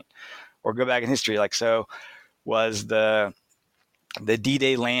that point. Or go back in history, so was the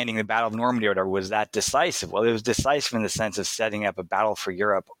D-Day landing, the Battle of Normandy, or whatever, was that decisive? Well, it was decisive in the sense of setting up a battle for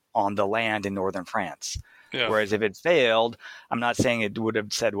Europe on the land in northern France. Yeah. Whereas if it failed, I'm not saying it would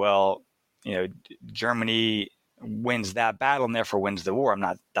have said, well, Germany wins that battle and therefore wins the war.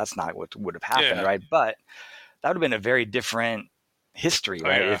 That's not what would have happened, right? But that would have been a very different history,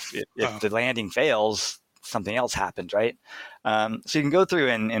 right? If the landing fails, something else happens, right? So you can go through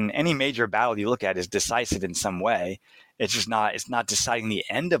and any major battle you look at is decisive in some way. It's not deciding the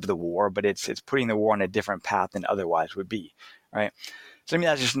end of the war, but it's putting the war on a different path than otherwise would be, right? So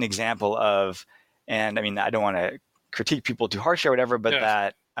that's just an example of, and I don't want to critique people too harshly or whatever, but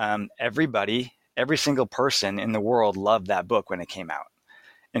that every single person in the world loved that book when it came out.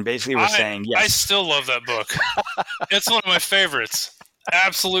 And basically we're saying, yes. I still love that book. It's one of my favorites.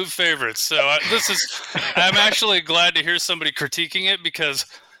 Absolute favorites. So I'm actually glad to hear somebody critiquing it because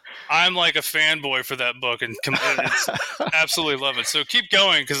I'm like a fanboy for that book and absolutely love it. So keep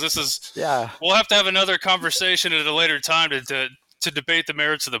going because we'll have to have another conversation at a later time to debate the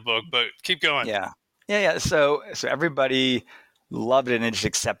merits of the book, but keep going. Yeah. So everybody loved it and just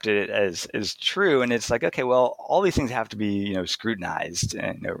accepted it as true. And it's like, okay, well, all these things have to be, scrutinized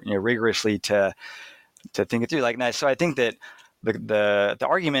and rigorously to think it through. So I think that the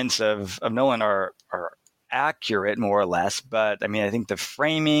arguments of Nolan are accurate more or less, but I think the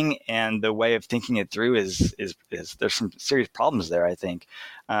framing and the way of thinking it through is there's some serious problems there. I think.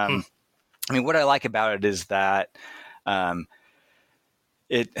 What I like about it is that the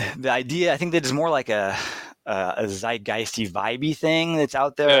idea. I think that it's more like a zeitgeisty vibey thing that's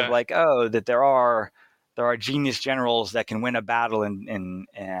out there of that there are genius generals that can win a battle and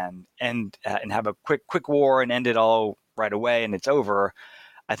have a quick war and end it all right away and it's over.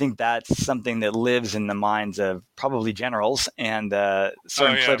 I think that's something that lives in the minds of probably generals and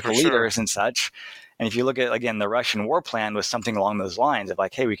certain political leaders and such. And if you look at, again, the Russian war plan was something along those lines of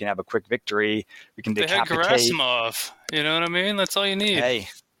hey, we can have a quick victory. We can decapitate. They had Gerasimov. You know what I mean? That's all you need. Hey,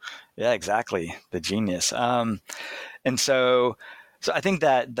 yeah, exactly. The genius. And so I think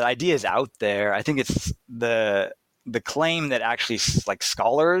that the idea is out there. I think it's the claim that actually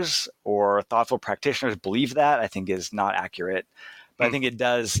scholars or thoughtful practitioners believe that, I think is not accurate. But I think it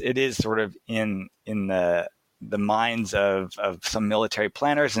is sort of in the minds of some military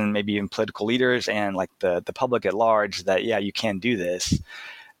planners and maybe even political leaders and the public at large that, you can do this.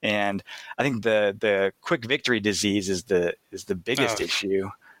 And I think the quick victory disease is the biggest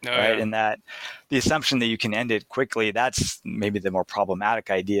issue. Right. Yeah. And that the assumption that you can end it quickly, that's maybe the more problematic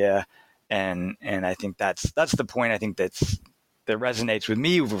idea. And I think that's the point I think that resonates with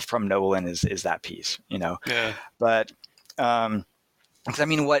me from Nolan is that piece, Yeah. But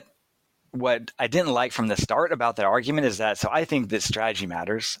because what I didn't like from the start about that argument is that, so I think that strategy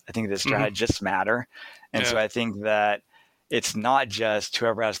matters. I think that strategists matter. And so I think that it's not just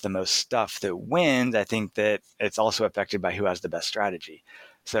whoever has the most stuff that wins. I think that it's also affected by who has the best strategy.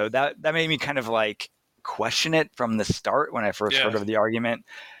 So that made me kind of question it from the start when I first heard of the argument.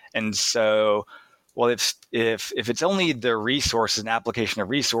 And so, well, if it's only the resources and application of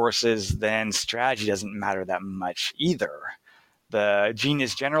resources, then strategy doesn't matter that much either. The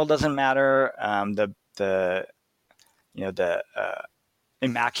genius general doesn't matter. The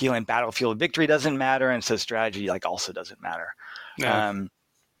immaculate battlefield victory doesn't matter, and so strategy also doesn't matter. Yeah.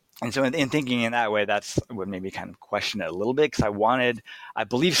 And so in thinking in that way, that's what made me kind of question it a little bit because I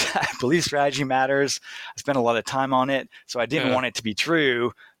believe strategy matters. I spent a lot of time on it, so I didn't want it to be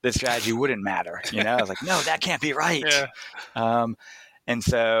true that strategy wouldn't matter. I was like, no, that can't be right. Yeah. And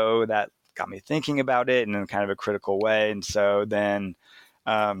so that got me thinking about it in kind of a critical way. And so then,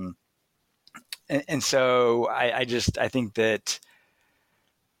 so I think that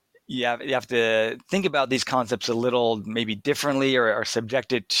you have to think about these concepts a little maybe differently or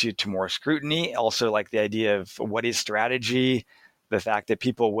subjected to more scrutiny. Also, the idea of what is strategy, the fact that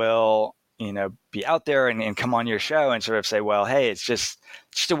people will, be out there and come on your show and sort of say, well, hey, it's just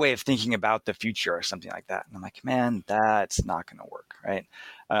a way of thinking about the future or something like that. And I'm like, man, that's not going to work, right?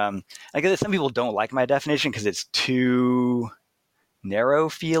 I guess some people don't like my definition because it's too narrow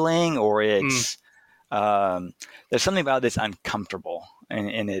feeling or it's there's something about this uncomfortable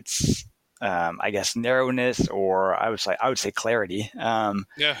and it's I guess narrowness or I would say clarity.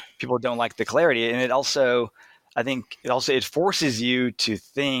 People don't like the clarity, and it forces you to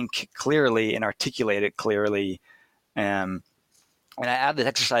think clearly and articulate it clearly. And I have this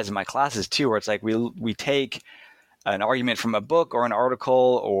exercise in my classes too, where it's we take an argument from a book or an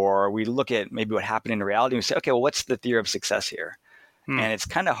article, or we look at maybe what happened in reality and we say, okay, well, what's the theory of success here? And it's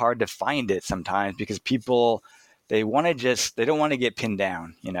kind of hard to find it sometimes because people, they don't want to get pinned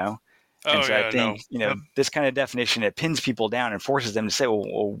down, you know? And so I think, this kind of definition, it pins people down and forces them to say,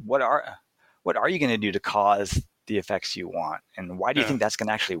 well, what are you going to do to cause the effects you want? And why do you think that's going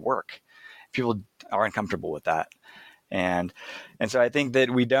to actually work? People are uncomfortable with that. And so I think that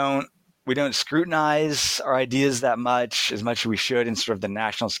we don't scrutinize our ideas that much as we should in sort of the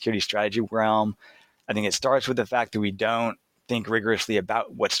national security strategy realm. I think it starts with the fact that we don't think rigorously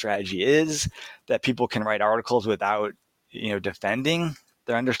about what strategy is, that people can write articles without, defending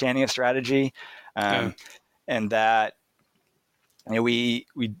their understanding of strategy. And that, we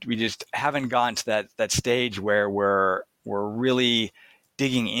just haven't gotten to that stage where we're really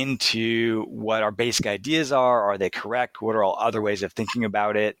digging into what our basic ideas are. Are they correct? What are all other ways of thinking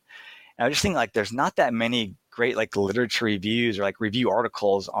about it? And I just think there's not that many great literature reviews or review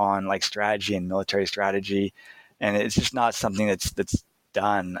articles on strategy and military strategy. And it's just not something that's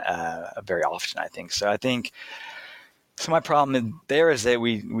done very often, I think. So I think, my problem there is that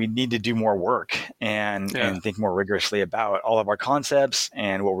we need to do more work and think more rigorously about all of our concepts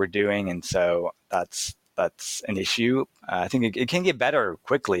and what we're doing. And so that's an issue. I think it can get better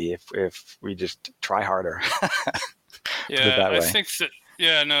quickly if we just try harder. I think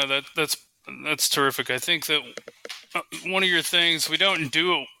that, that's terrific. I think that one of your things, we don't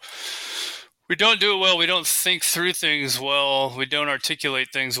do it well. We don't think through things well. We don't articulate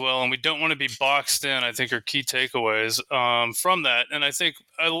things well, and we don't want to be boxed in, I think, are key takeaways from that. And I think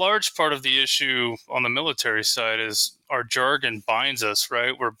a large part of the issue on the military side is our jargon binds us,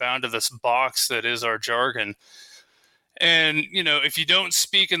 right? We're bound to this box that is our jargon. And, if you don't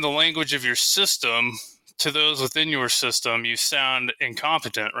speak in the language of your system to those within your system, you sound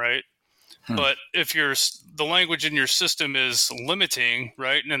incompetent, right? But if the language in your system is limiting,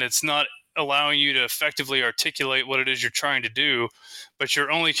 right, and it's not allowing you to effectively articulate what it is you're trying to do, but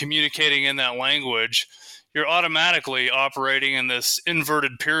you're only communicating in that language, you're automatically operating in this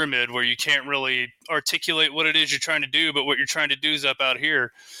inverted pyramid where you can't really articulate what it is you're trying to do, but what you're trying to do is up out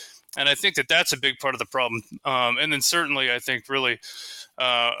here. And I think that that's a big part of the problem. And then certainly I think really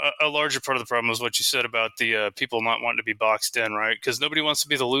a larger part of the problem is what you said about the people not wanting to be boxed in, right? Because nobody wants to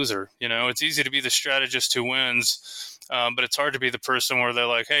be the loser. It's easy to be the strategist who wins, but it's hard to be the person where they're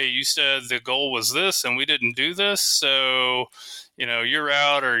like, hey, you said the goal was this and we didn't do this. So, you're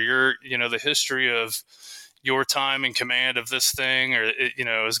out, or you're, the history of your time in command of this thing, or,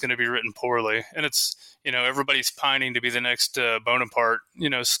 is going to be written poorly. And it's, everybody's pining to be the next Bonaparte,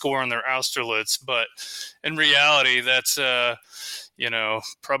 scoring their Austerlitz. But in reality, that's,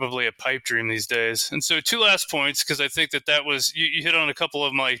 probably a pipe dream these days. And so 2 last points, because I think that was, you hit on a couple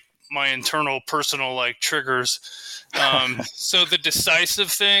of my internal personal triggers. So the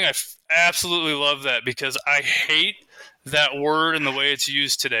decisive thing, I absolutely love that, because I hate that word and the way it's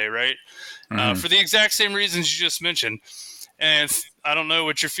used today, right? For the exact same reasons you just mentioned. And I don't know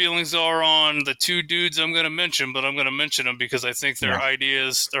what your feelings are on the 2 dudes I'm going to mention, but I'm going to mention them because I think their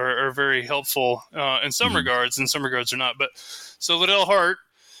ideas are very helpful in some regards, in some regards are not. But so Liddell Hart,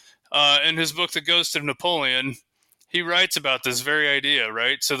 in his book, The Ghost of Napoleon, he writes about this very idea,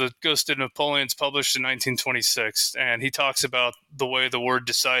 right? So The Ghost of Napoleon's published in 1926, and he talks about the way the word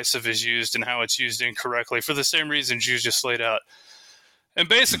decisive is used and how it's used incorrectly for the same reasons you just laid out. And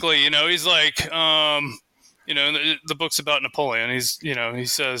basically, he's like, the book's about Napoleon. He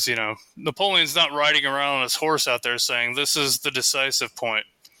says, Napoleon's not riding around on his horse out there saying, this is the decisive point.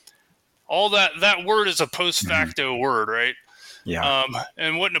 All that word is a post facto word, right? Yeah.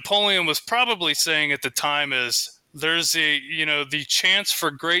 And what Napoleon was probably saying at the time is, there's the chance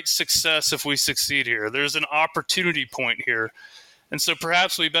for great success if we succeed here. There's an opportunity point here. And so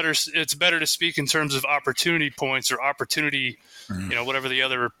perhaps it's better to speak in terms of opportunity points or opportunity, whatever the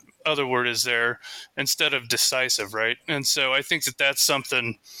other word is there, instead of decisive, right? And so I think that's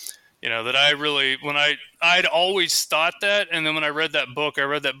something, that I really, I'd always thought that. And then when I read that book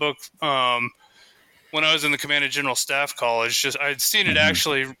when I was in the Command and General Staff College, I'd seen it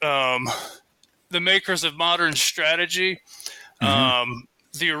actually, The Makers of Modern Strategy,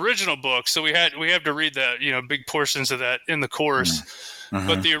 the original book. So we have to read that, big portions of that in the course.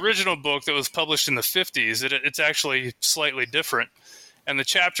 But the original book that was published in the 50s, it's actually slightly different. And the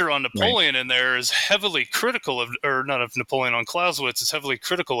chapter on Napoleon in there is heavily critical on Napoleon, on Clausewitz, is heavily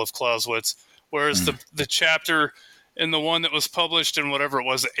critical of Clausewitz. Whereas the chapter in the one that was published in whatever it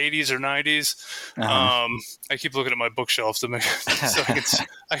was, the 80s or 90s. I keep looking at my bookshelf to make so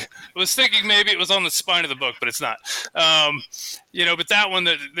I was thinking maybe it was on the spine of the book, but it's not. But that one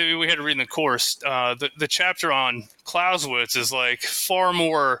that we had to read in the course, the chapter on Clausewitz is like far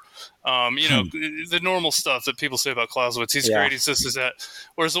more, the normal stuff that people say about Clausewitz. He's great. He's this, is that.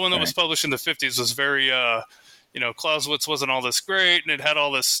 Whereas the one that was published in the 50s was very, Clausewitz wasn't all this great, and it had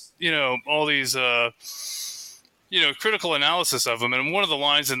all this, all these, critical analysis of him. And one of the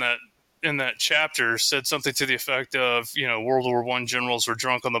lines in that chapter said something to the effect of, World War I generals were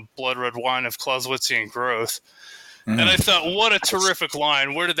drunk on the blood red wine of Clausewitzian growth. And I thought, what a terrific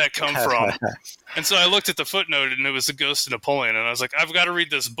line. Where did that come from? And so I looked at the footnote, and it was The Ghost of Napoleon. And I was like, I've got to read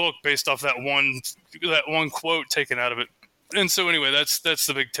this book based off that one quote taken out of it. And so anyway, that's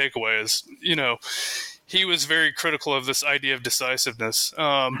the big takeaway is, he was very critical of this idea of decisiveness.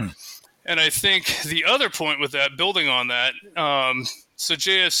 And I think the other point with that, building on that, so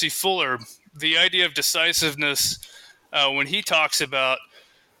J.F.C. Fuller, the idea of decisiveness, when he talks about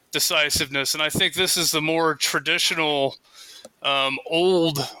decisiveness, and I think this is the more traditional,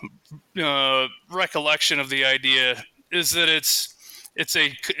 old recollection of the idea, is that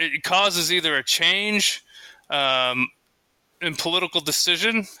it causes either a change in political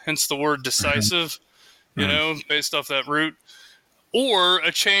decision, hence the word decisive, based off that root, or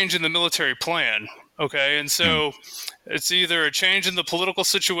a change in the military plan. Okay. And so it's either a change in the political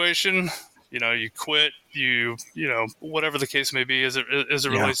situation, you quit, whatever the case may be as it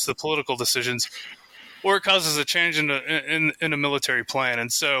relates to political decisions, or it causes a change in a military plan.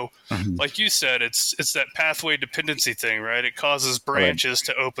 And so, like you said, it's that pathway dependency thing, right? It causes branches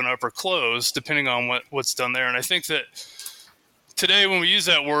to open up or close depending on what's done there. And I think that today when we use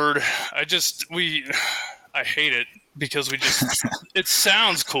that word, I hate it because it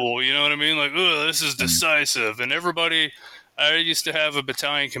sounds cool. You know what I mean? Like, oh, this is decisive. And I used to have a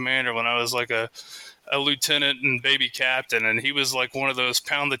battalion commander when I was like a lieutenant and baby captain. And he was like one of those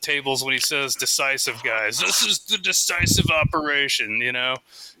pound the tables when he says decisive guys. This is the decisive operation,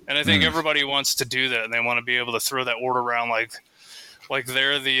 And I think everybody wants to do that. And they want to be able to throw that word around like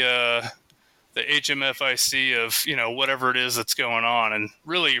they're the HMFIC of, whatever it is that's going on. And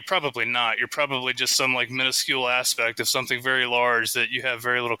really, you're probably not. You're probably just some like minuscule aspect of something very large that you have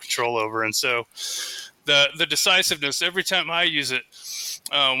very little control over. And so the decisiveness, every time I use it,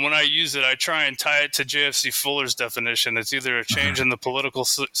 when I use it, I try and tie it to JFC Fuller's definition. It's either a change in the political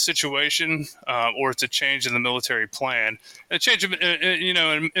situation or it's a change in the military plan. And a change,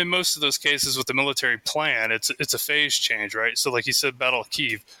 in most of those cases with the military plan, it's a phase change, right? So like you said, Battle of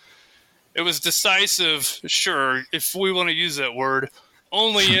Kiev. It was decisive, sure, if we want to use that word,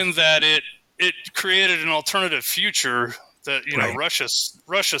 only in that it created an alternative future that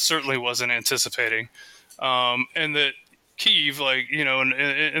Russia certainly wasn't anticipating, and that Kyiv,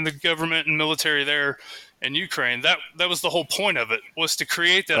 and the government and military there in Ukraine, that was the whole point of it, was to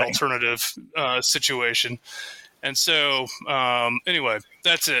create that alternative situation. And so, anyway,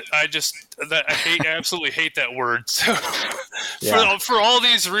 that's it. I absolutely hate that word. So, for all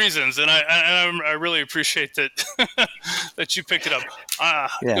these reasons, and I really appreciate that that you picked it up.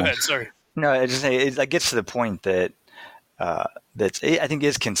 Go ahead. Sorry. No, it gets to the point that I think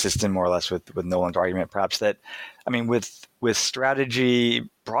is consistent more or less with Nolan's argument, perhaps that, with strategy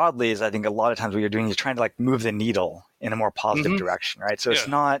broadly, is I think a lot of times what you're doing is trying to move the needle in a more positive direction, right? So it's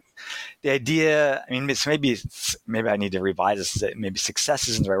not the idea. It's maybe I need to revise this. Maybe success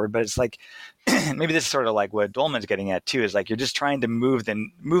isn't the right word, but it's like maybe this is sort of like what Dolman's getting at too. Is like you're just trying to move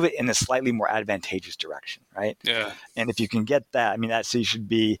it in a slightly more advantageous direction, right? Yeah. And if you can get that, so you should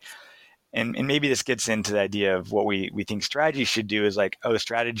be. And maybe this gets into the idea of what we think strategy should do is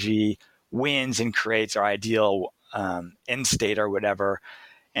strategy wins and creates our ideal end state or whatever.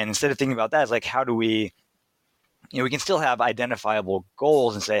 And instead of thinking about that, it's like, how do we can still have identifiable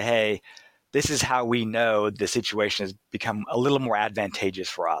goals and say, hey, this is how we know the situation has become a little more advantageous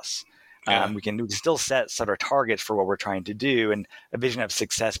for us. We can still set sort of targets for what we're trying to do, and a vision of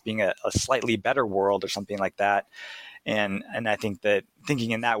success being a slightly better world or something like that. And I think that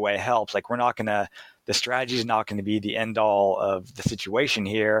thinking in that way helps. The strategy is not going to be the end all of the situation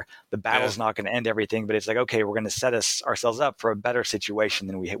here. The battle's not going to end everything, but it's like, okay, we're going to set ourselves up for a better situation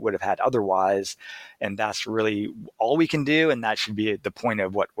than we would have had otherwise. And that's really all we can do. And that should be the point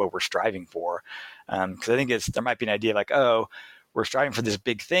of what we're striving for. Because I think there might be an idea we're striving for this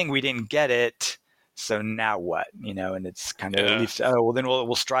big thing. We didn't get it. So now what? And it's kind of leads to, then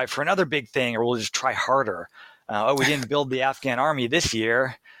we'll strive for another big thing, or we'll just try harder. We didn't build the Afghan army this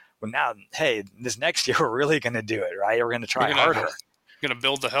year. Well, now, hey, this next year we're really going to do it, right? We're going to try harder. going to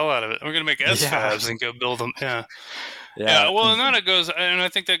build the hell out of it. We're going to make SFABs and go build them. Yeah. Yeah. Well, and then it goes, and I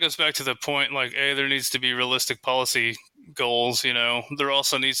think that goes back to the point, like, there needs to be realistic policy goals. There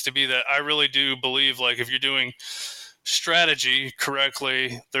also needs to be that. I really do believe, like, if you're doing strategy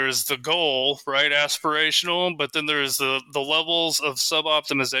correctly, there's the goal, right? Aspirational, but then there's the levels of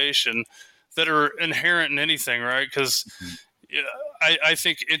sub-optimization that are inherent in anything, right? Because I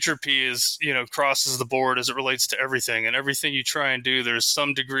think entropy is, crosses the board as it relates to everything, and everything you try and do, there's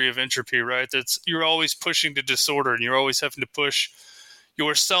some degree of entropy, right? You're always pushing to disorder, and you're always having to push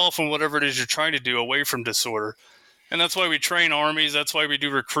yourself and whatever it is you're trying to do away from disorder. And that's why we train armies. That's why we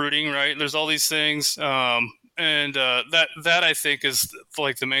do recruiting, right? There's all these things. And that I think is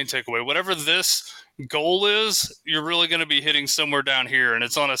like the main takeaway. Whatever this goal is, you're really going to be hitting somewhere down here. And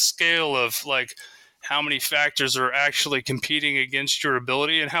it's on a scale of like how many factors are actually competing against your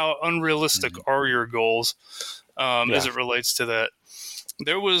ability and how unrealistic are your goals as it relates to that.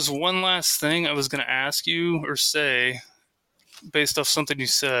 There was one last thing I was going to ask you or say based off something you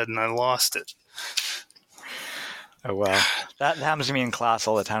said, and I lost it. Oh, well, that happens to me in class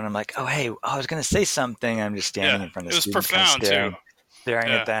all the time. I'm like, oh, hey, I was going to say something. I'm just standing in front of students. It was profound, staring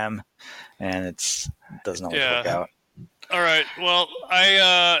at them, and it doesn't always work out. All right. Well,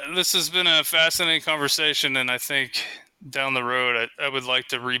 this has been a fascinating conversation, and I think down the road, I would like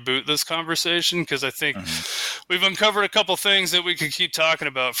to reboot this conversation because I think we've uncovered a couple things that we could keep talking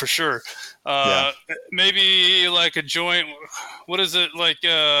about for sure. Maybe like a joint, what is it, like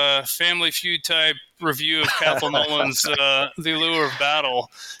a Family Feud type review of Cathal Nolan's The Allure of Battle.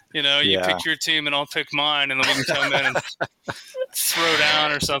 You pick your team and I'll pick mine, and then we can come in and throw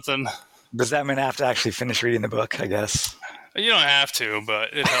down or something. Does that mean I have to actually finish reading the book, I guess? You don't have to, but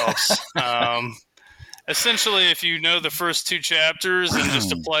it helps. Essentially, if you know the first 2 chapters and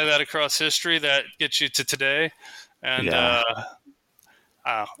just apply that across history, that gets you to today. And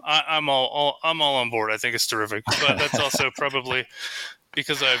I'm all on board. I think it's terrific. But that's also probably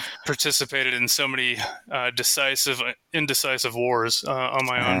because I've participated in so many indecisive wars on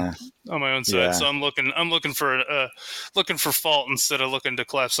my own side. Yeah. So I'm looking for fault instead of looking to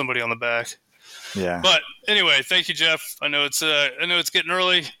clap somebody on the back. Yeah. But anyway, thank you, Jeff. I know it's getting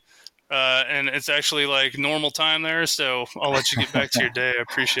early. And it's actually like normal time there, so I'll let you get back to your day. I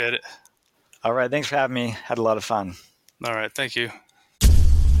appreciate it. All right. Thanks for having me. Had a lot of fun. All right. Thank you.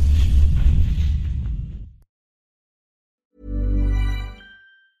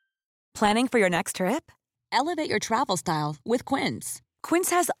 Planning for your next trip? Elevate your travel style with Quince. Quince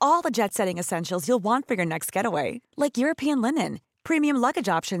has all the jet-setting essentials you'll want for your next getaway, like European linen, premium luggage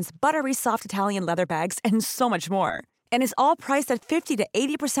options, buttery soft Italian leather bags, and so much more. And is all priced at 50 to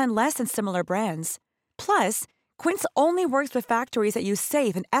 80% less than similar brands. Plus, Quince only works with factories that use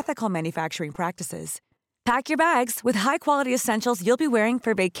safe and ethical manufacturing practices. Pack your bags with high-quality essentials you'll be wearing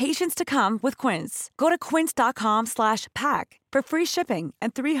for vacations to come with Quince. Go to quince.com/pack for free shipping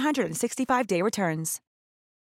and 365-day returns.